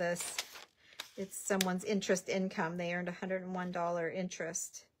laughing about this. It's someone's interest income. They earned $101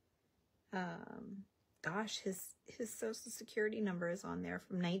 interest. Gosh, his social security number is on there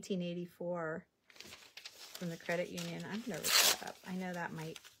from 1984 from the credit union. I'm going to look that up. I know that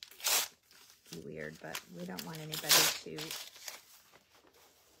might be weird, but we don't want anybody to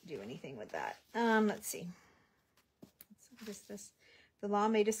do anything with that. Let's see. What is this? The law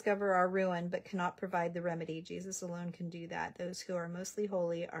may discover our ruin, but cannot provide the remedy. Jesus alone can do that. Those who are mostly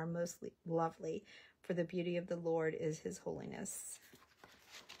holy are mostly lovely, for the beauty of the Lord is his holiness.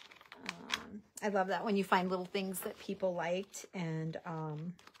 I love that when you find little things that people liked and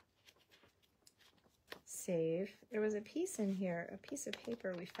save. There was a piece in here, a piece of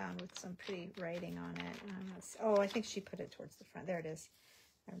paper we found with some pretty writing on it. Oh, I think she put it towards the front. There it is.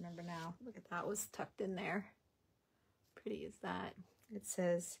 I remember now. Look at that. It was tucked in there. Pretty is that. It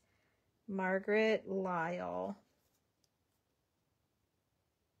says Margaret Lyle.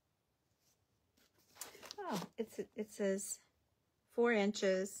 Oh, it says 4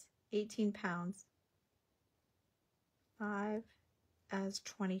 inches, 18 pounds, 5 as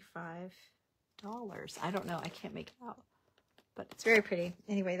 $25. I don't know. I can't make it out, but it's very pretty.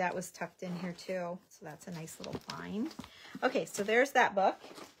 Anyway, that was tucked in here too. So that's a nice little find. Okay, so there's that book.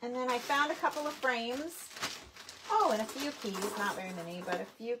 And then I found a couple of frames. Oh, and a few keys, not very many, but a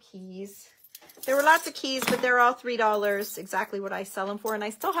few keys. There were lots of keys, but they're all $3, exactly what I sell them for. And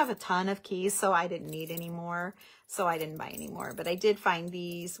I still have a ton of keys, so I didn't need any more. So I didn't buy any more. But I did find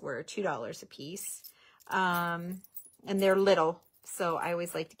these were $2 a piece. And they're little, so I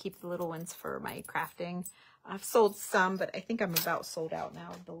always like to keep the little ones for my crafting. I've sold some, but I think I'm about sold out now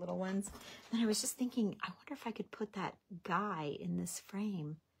of the little ones. And I was just thinking, I wonder if I could put that guy in this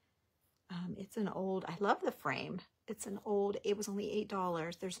frame. It's an old, I love the frame. It's an old, it was only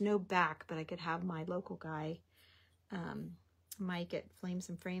 $8. There's no back, but I could have my local guy, Mike at Flames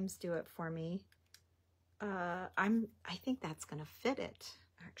and Frames, do it for me. I think that's going to fit it,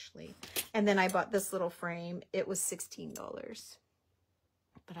 actually. And then I bought this little frame. It was $16.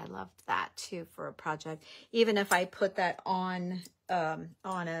 But I loved that too for a project. Even if I put that on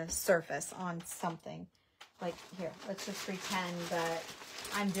a surface, on something. Like here, let's just pretend that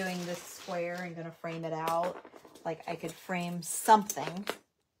I'm doing this square and gonna frame it out. Like I could frame something,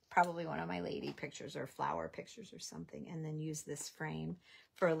 probably one of my lady pictures or flower pictures or something, and then use this frame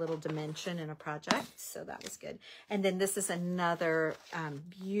for a little dimension in a project. So that was good. And then this is another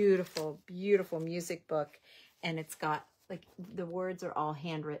beautiful, beautiful music book. And it's got, like, the words are all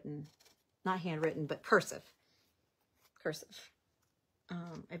handwritten. Not handwritten, but cursive. Cursive.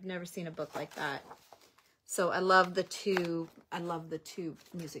 I've never seen a book like that. So I love the two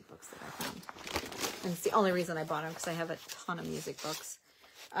music books that I found. And it's the only reason I bought them, because I have a ton of music books.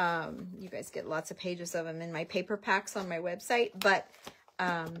 You guys get lots of pages of them in my paper packs on my website, but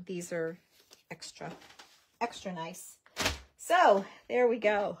these are extra nice. So there we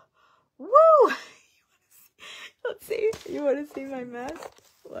go. Woo! Let's see. You want to see my mess?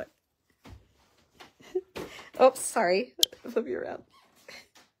 Look. Oops, sorry. Flip you around.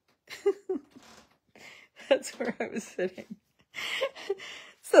 That's where I was sitting.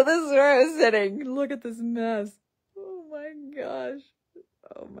 So this is where I was sitting. Look at this mess. Oh my gosh.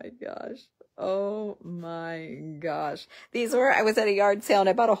 Oh my gosh. Oh my gosh. These were, I was at a yard sale and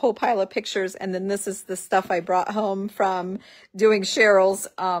I bought a whole pile of pictures, and then this is the stuff I brought home from doing Cheryl's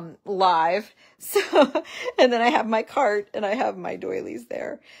live. So, and then I have my cart and I have my doilies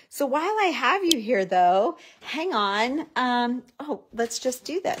there. So while I have you here though, hang on. Oh, let's just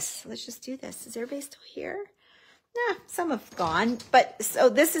do this. Let's just do this. Is everybody still here? Nah, some have gone. But so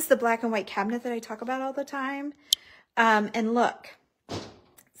this is the black and white cabinet that I talk about all the time. And look.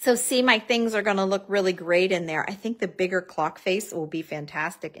 So see, my things are going to look really great in there. I think the bigger clock face will be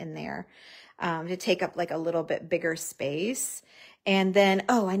fantastic in there to take up like a little bit bigger space. And then,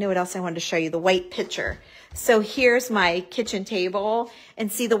 oh, I know what else I wanted to show you, the white pitcher. So here's my kitchen table,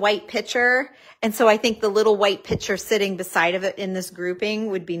 and see the white pitcher. And so I think the little white pitcher sitting beside of it in this grouping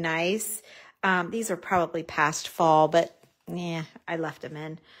would be nice. These are probably past fall, but yeah, I left them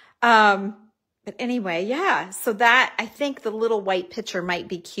in. But anyway, yeah, so that, I think the little white pitcher might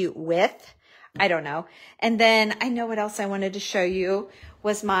be cute with, I don't know. And then I know what else I wanted to show you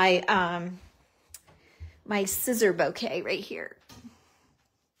was my, my scissor bouquet right here.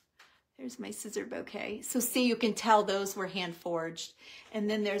 There's my scissor bouquet. So see, you can tell those were hand forged. And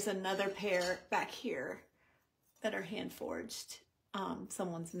then there's another pair back here that are hand forged.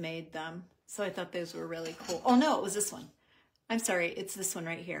 Someone's made them. So I thought those were really cool. Oh no, it was this one. I'm sorry, it's this one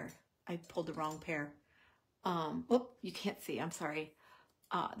right here. I pulled the wrong pair. Oh, you can't see, I'm sorry.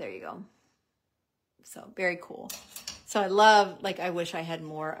 There you go. So very cool. So I love, like, I wish I had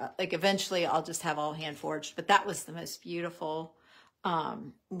more, like eventually I'll just have all hand forged, but that was the most beautiful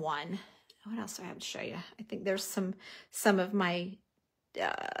one. What else do I have to show you? I think there's some of my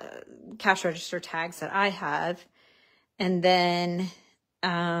cash register tags that I have. And then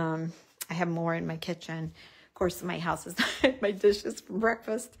I have more in my kitchen. Of course, my house is my dishes from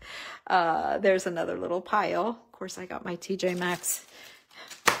breakfast. There's another little pile. Of course, I got my TJ Maxx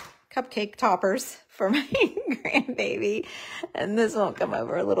cupcake toppers for my grandbaby. And this won't come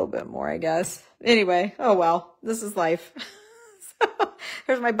over a little bit more, I guess. Anyway, oh well, this is life. So,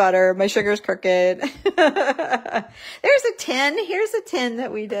 here's my butter. My sugar's crooked. There's a tin. Here's a tin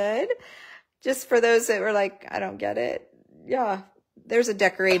that we did. Just for those that were like, I don't get it. Yeah. There's a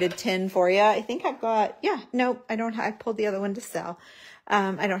decorated tin for you. I think I've got, yeah, no, I don't have, I pulled the other one to sell.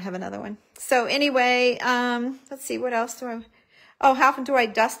 I don't have another one. So anyway, let's see, what else do I, oh, how often do I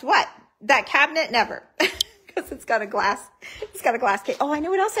dust what? That cabinet? Never. Because it's got a glass case. Oh, I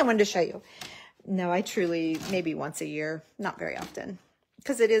know what else I wanted to show you. No, I truly, maybe once a year, not very often.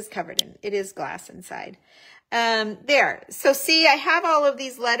 Because it is covered in, it is glass inside. There. So see, I have all of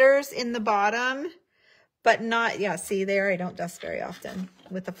these letters in the bottom. But not, yeah, see there, I don't dust very often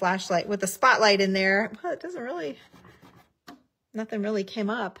with the flashlight, with the spotlight in there. Well, it doesn't really, nothing really came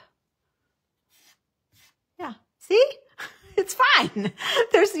up. Yeah, see? It's fine.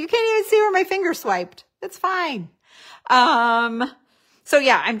 You can't even see where my finger swiped. It's fine. So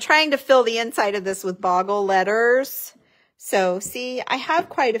yeah, I'm trying to fill the inside of this with boggle letters. So see, I have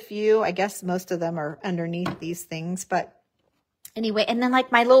quite a few. I guess most of them are underneath these things, but anyway, and then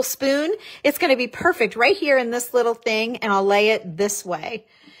like my little spoon, it's going to be perfect right here in this little thing, and I'll lay it this way,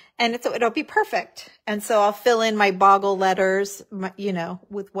 and it'll be perfect. And so I'll fill in my boggle letters, you know,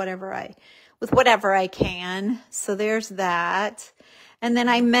 with whatever I can. So there's that. And then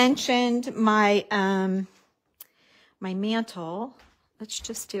I mentioned my my mantle. Let's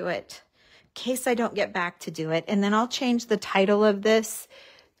just do it in case I don't get back to do it. And then I'll change the title of this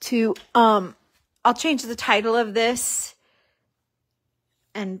to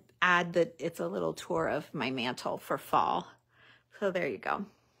and add that it's a little tour of my mantle for fall. So there you go.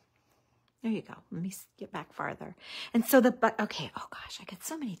 There you go. Let me get back farther. And so okay. Oh gosh, I got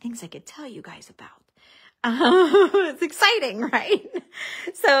so many things I could tell you guys about. It's exciting, right?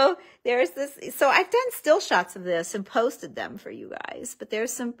 So there's this. So I've done still shots of this and posted them for you guys, but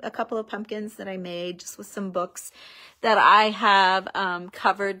there's a couple of pumpkins that I made just with some books that I have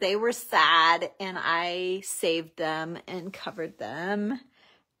covered. They were sad and I saved them and covered them.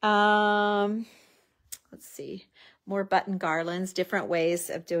 Let's see, more button garlands, different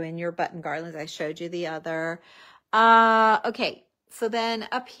ways of doing your button garlands. I showed you the other. Okay. So then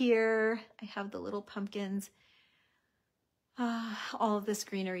up here, I have the little pumpkins. All of this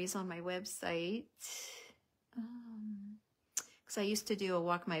greenery is on my website. Because I used to do a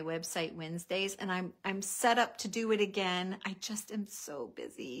Walk My Website Wednesdays, and I'm set up to do it again. I just am so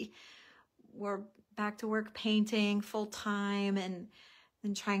busy. We're back to work painting full time and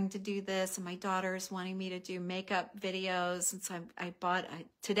trying to do this, and my daughter's wanting me to do makeup videos, and so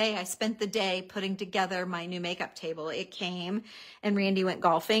today I spent the day putting together my new makeup table. It came, and Randy went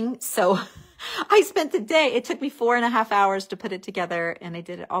golfing, so I spent the day. It took me 4.5 hours to put it together, and I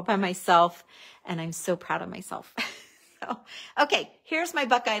did it all by myself, and I'm so proud of myself. So, okay, here's my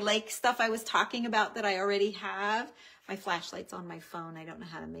Buckeye Lake stuff I was talking about that I already have. My flashlight's on my phone. I don't know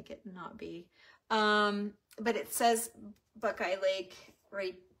how to make it not be. But it says Buckeye Lake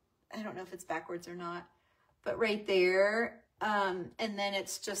right, I don't know if it's backwards or not, but right there. And then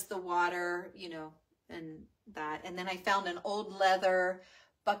it's just the water, you know, and that. And then I found an old leather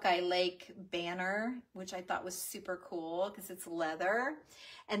Buckeye Lake banner, which I thought was super cool because it's leather.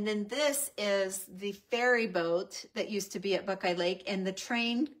 And then this is the ferry boat that used to be at Buckeye Lake and the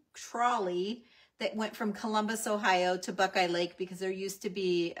train trolley that went from Columbus, Ohio to Buckeye Lake because there used to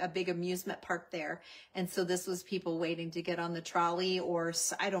be a big amusement park there. And so this was people waiting to get on the trolley, or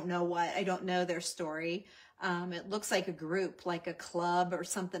I don't know what, I don't know their story. It looks like a group, like a club or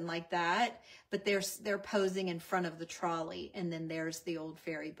something like that, but they're posing in front of the trolley. And then there's the old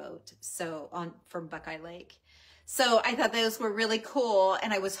ferry boat. So from Buckeye Lake. So I thought those were really cool.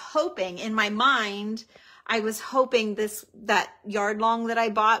 And I was hoping in my mind, that yard long that I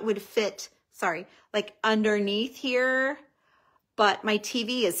bought would fit, like underneath here, but my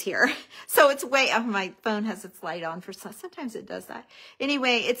TV is here. So it's my phone has its light on sometimes it does that.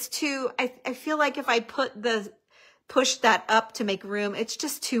 Anyway, it's I feel like if I push that up to make room, it's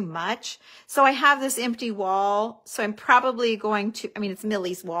just too much. So I have this empty wall. So I'm probably going to, it's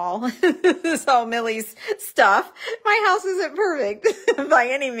Millie's wall. This is all Millie's stuff. My house isn't perfect by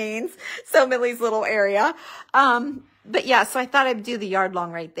any means. So Millie's little area. But yeah, so I thought I'd do the yard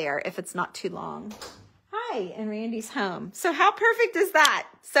long right there if it's not too long. Hi, and Randy's home. So how perfect is that?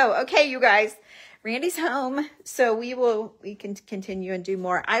 So, okay, you guys, Randy's home. So we can continue and do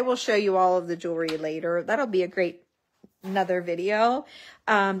more. I will show you all of the jewelry later. That'll be another video.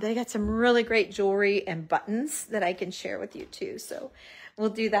 They got some really great jewelry and buttons that I can share with you too. So we'll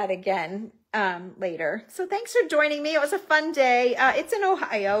do that again later. So thanks for joining me. It was a fun day. It's in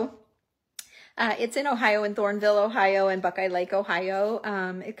Ohio. It's in Ohio, in Thornville, Ohio, and Buckeye Lake, Ohio.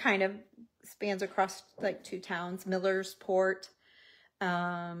 It kind of spans across like 2 towns, Millersport.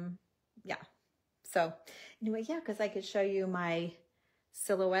 Yeah. So anyway, yeah, because I could show you my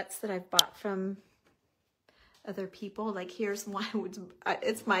silhouettes that I've bought from other people. Like here's one,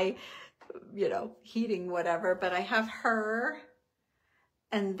 it's my, heating whatever, but I have her,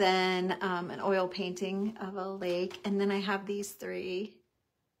 and then an oil painting of a lake, and then I have these 3.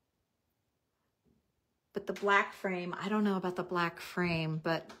 But the black frame, I don't know about the black frame,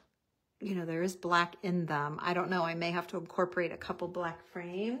 but there is black in them. I don't know. I may have to incorporate a couple black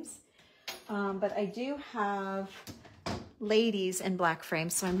frames. But I do have ladies in black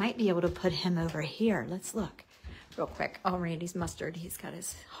frames, so I might be able to put him over here. Let's look real quick. Oh, Randy's mustard. He's got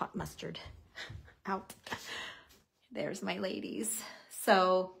his hot mustard out. There's my ladies.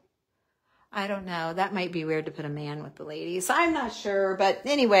 So I don't know. That might be weird to put a man with the ladies. I'm not sure. But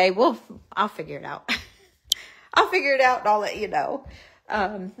anyway, I'll figure it out. I'll figure it out and I'll let you know.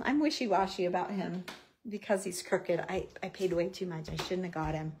 I'm wishy-washy about him because he's crooked. I paid way too much. I shouldn't have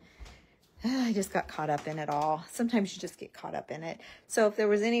got him. I just got caught up in it all. Sometimes you just get caught up in it. So if there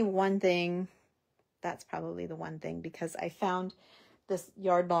was any one thing, that's probably the one thing, because I found this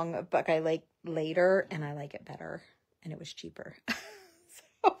yard-long Buckeye Lake later and I like it better and it was cheaper. So,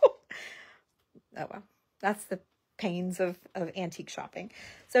 oh well, that's the pains of antique shopping.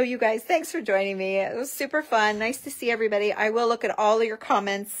 So you guys, thanks for joining me. It was super fun. Nice to see everybody. I will look at all of your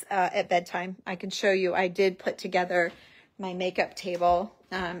comments at bedtime. I can show you. I did put together my makeup table.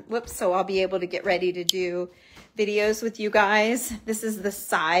 So I'll be able to get ready to do videos with you guys. This is the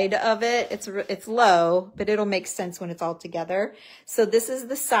side of it. It's low, but it'll make sense when it's all together. So this is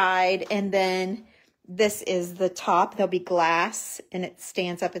the side, and then this is the top. There'll be glass and it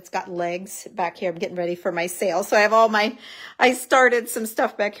stands up. It's got legs back here. I'm getting ready for my sale. So I have I started some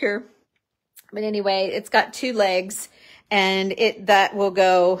stuff back here. But anyway, it's got 2 legs, and that will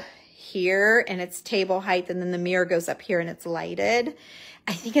go here, and it's table height. And then the mirror goes up here and it's lighted.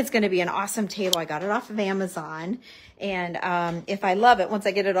 I think it's going to be an awesome table. I got it off of Amazon. And if I love it, once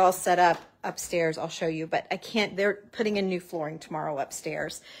I get it all set up upstairs, I'll show you. But I can't, they're putting in new flooring tomorrow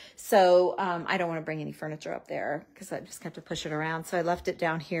upstairs. So I don't want to bring any furniture up there because I just have to push it around. So I left it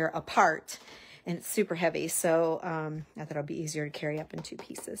down here apart, and it's super heavy. So I thought it'll be easier to carry up in 2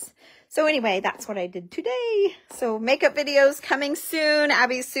 pieces. So anyway, that's what I did today. So makeup videos coming soon.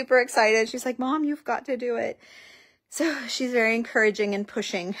 Abby's super excited. She's like, Mom, you've got to do it. So she's very encouraging and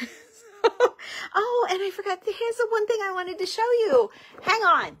pushing. Oh, and I forgot. Here's the one thing I wanted to show you. Hang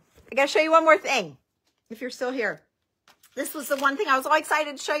on. I got to show you one more thing if you're still here. This was the one thing I was all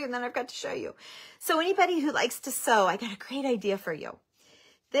excited to show you, and then I've got to show you. So anybody who likes to sew, I got a great idea for you.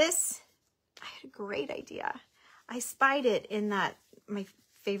 I had a great idea. I spied it in my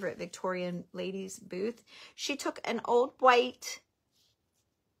favorite Victorian ladies booth. She took an old white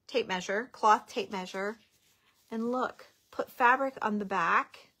tape measure, cloth tape measure, and look, put fabric on the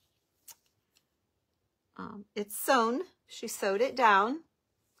back. It's sewn. She sewed it down.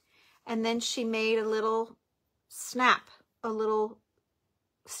 And then she made a little snap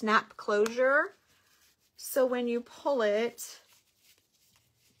closure. So when you pull it,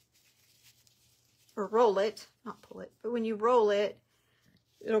 or roll it, not pull it, but when you roll it,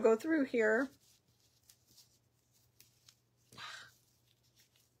 it'll go through here.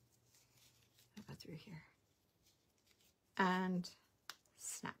 It'll go through here. And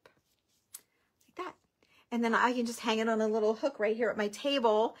snap. Like that. And then I can just hang it on a little hook right here at my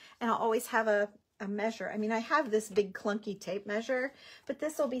table, and I'll always have a measure. I mean, I have this big clunky tape measure, but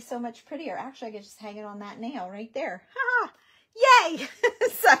this will be so much prettier. Actually, I could just hang it on that nail right there. Ha! Yay!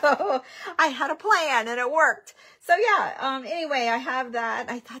 So I had a plan and it worked. So yeah, anyway, I have that.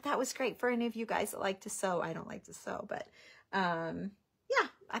 I thought that was great for any of you guys that like to sew. I don't like to sew, but yeah,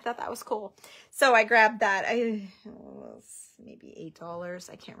 I thought that was cool. So I grabbed that. Maybe $8.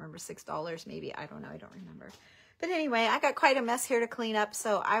 I can't remember, $6 maybe. I don't know. I don't remember. But anyway, I got quite a mess here to clean up,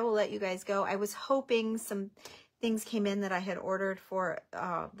 so I will let you guys go. I was hoping some things came in that I had ordered for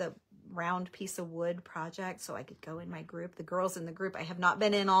the round piece of wood project, so I could go in my group. The girls in the group, I have not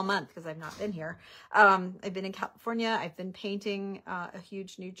been in all month because I've not been here. I've been in California. I've been painting a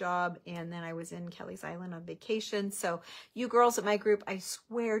huge new job, and then I was in Kelly's Island on vacation. So you girls at my group, I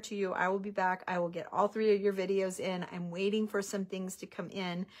swear to you, I will be back. I will get all 3 of your videos in. I'm waiting for some things to come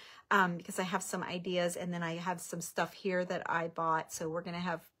in because I have some ideas, and then I have some stuff here that I bought. So we're going to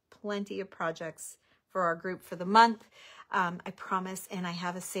have plenty of projects for our group for the month. I promise, and I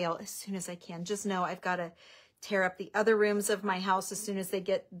have a sale as soon as I can. Just know I've got to tear up the other rooms of my house as soon as they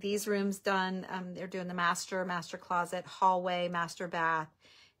get these rooms done. They're doing the master closet, hallway, master bath,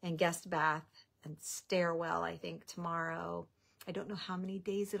 and guest bath, and stairwell, I think, tomorrow. I don't know how many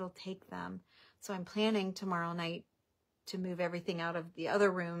days it'll take them. So I'm planning tomorrow night to move everything out of the other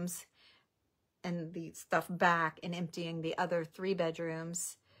rooms and the stuff back, and emptying the other 3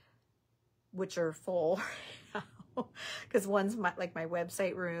 bedrooms, which are full because one's my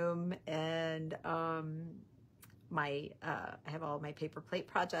website room, and I have all my paper plate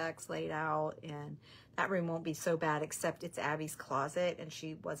projects laid out, and that room won't be so bad, except it's Abby's closet, and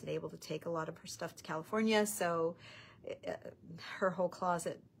she wasn't able to take a lot of her stuff to California, so her whole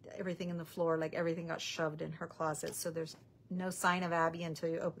closet, everything in the floor, like everything got shoved in her closet, so there's no sign of Abby until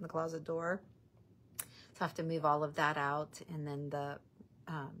you open the closet door. So I have to move all of that out, and then the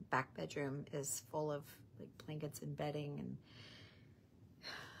back bedroom is full of blankets and bedding, and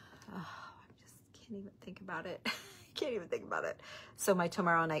I just can't even think about it. Can't even think about it. So my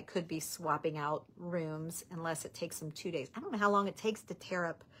tomorrow night could be swapping out rooms unless it takes them 2 days. I don't know how long it takes to tear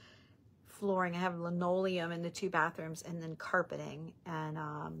up flooring. I have linoleum in the 2 bathrooms and then carpeting. And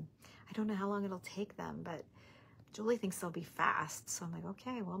I don't know how long it'll take them, but Julie thinks they'll be fast. So I'm like,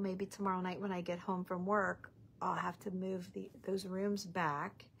 okay, well, maybe tomorrow night when I get home from work, I'll have to move those rooms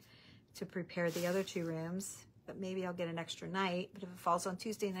back to prepare the other 2 rooms. But maybe I'll get an extra night. But if it falls on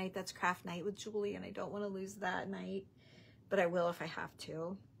Tuesday night, that's craft night with Julie, and I don't want to lose that night. But I will if I have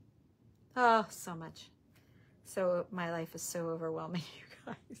to. Oh, so much. So my life is so overwhelming, you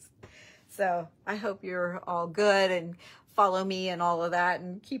guys. So I hope you're all good and follow me and all of that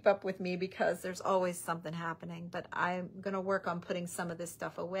and keep up with me because there's always something happening. But I'm going to work on putting some of this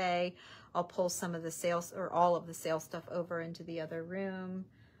stuff away. I'll pull some of the sales or all of the sales stuff over into the other room.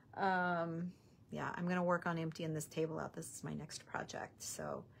 Yeah, I'm going to work on emptying this table out. This is my next project.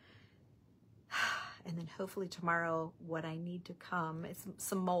 So, and then hopefully tomorrow what I need to come, it's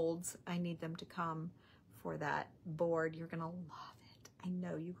some molds. I need them to come for that board. You're going to love it. I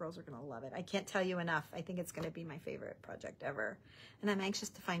know you girls are going to love it. I can't tell you enough. I think it's going to be my favorite project ever. And I'm anxious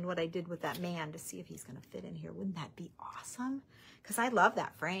to find what I did with that man to see if he's going to fit in here. Wouldn't that be awesome? Because I love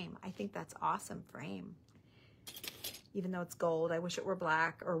that frame. I think that's awesome frame. Even though it's gold, I wish it were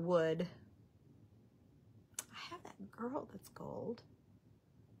black or wood. I have that girl that's gold.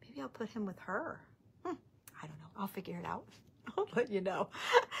 Maybe I'll put him with her. I don't know. I'll figure it out. I'll let you know.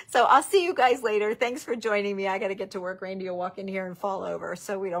 So I'll see you guys later. Thanks for joining me. I got to get to work. Randy will walk in here and fall over.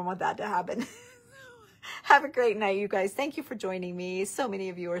 So we don't want that to happen. Have a great night, you guys. Thank you for joining me. So many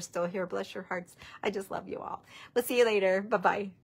of you are still here. Bless your hearts. I just love you all. We'll see you later. Bye-bye.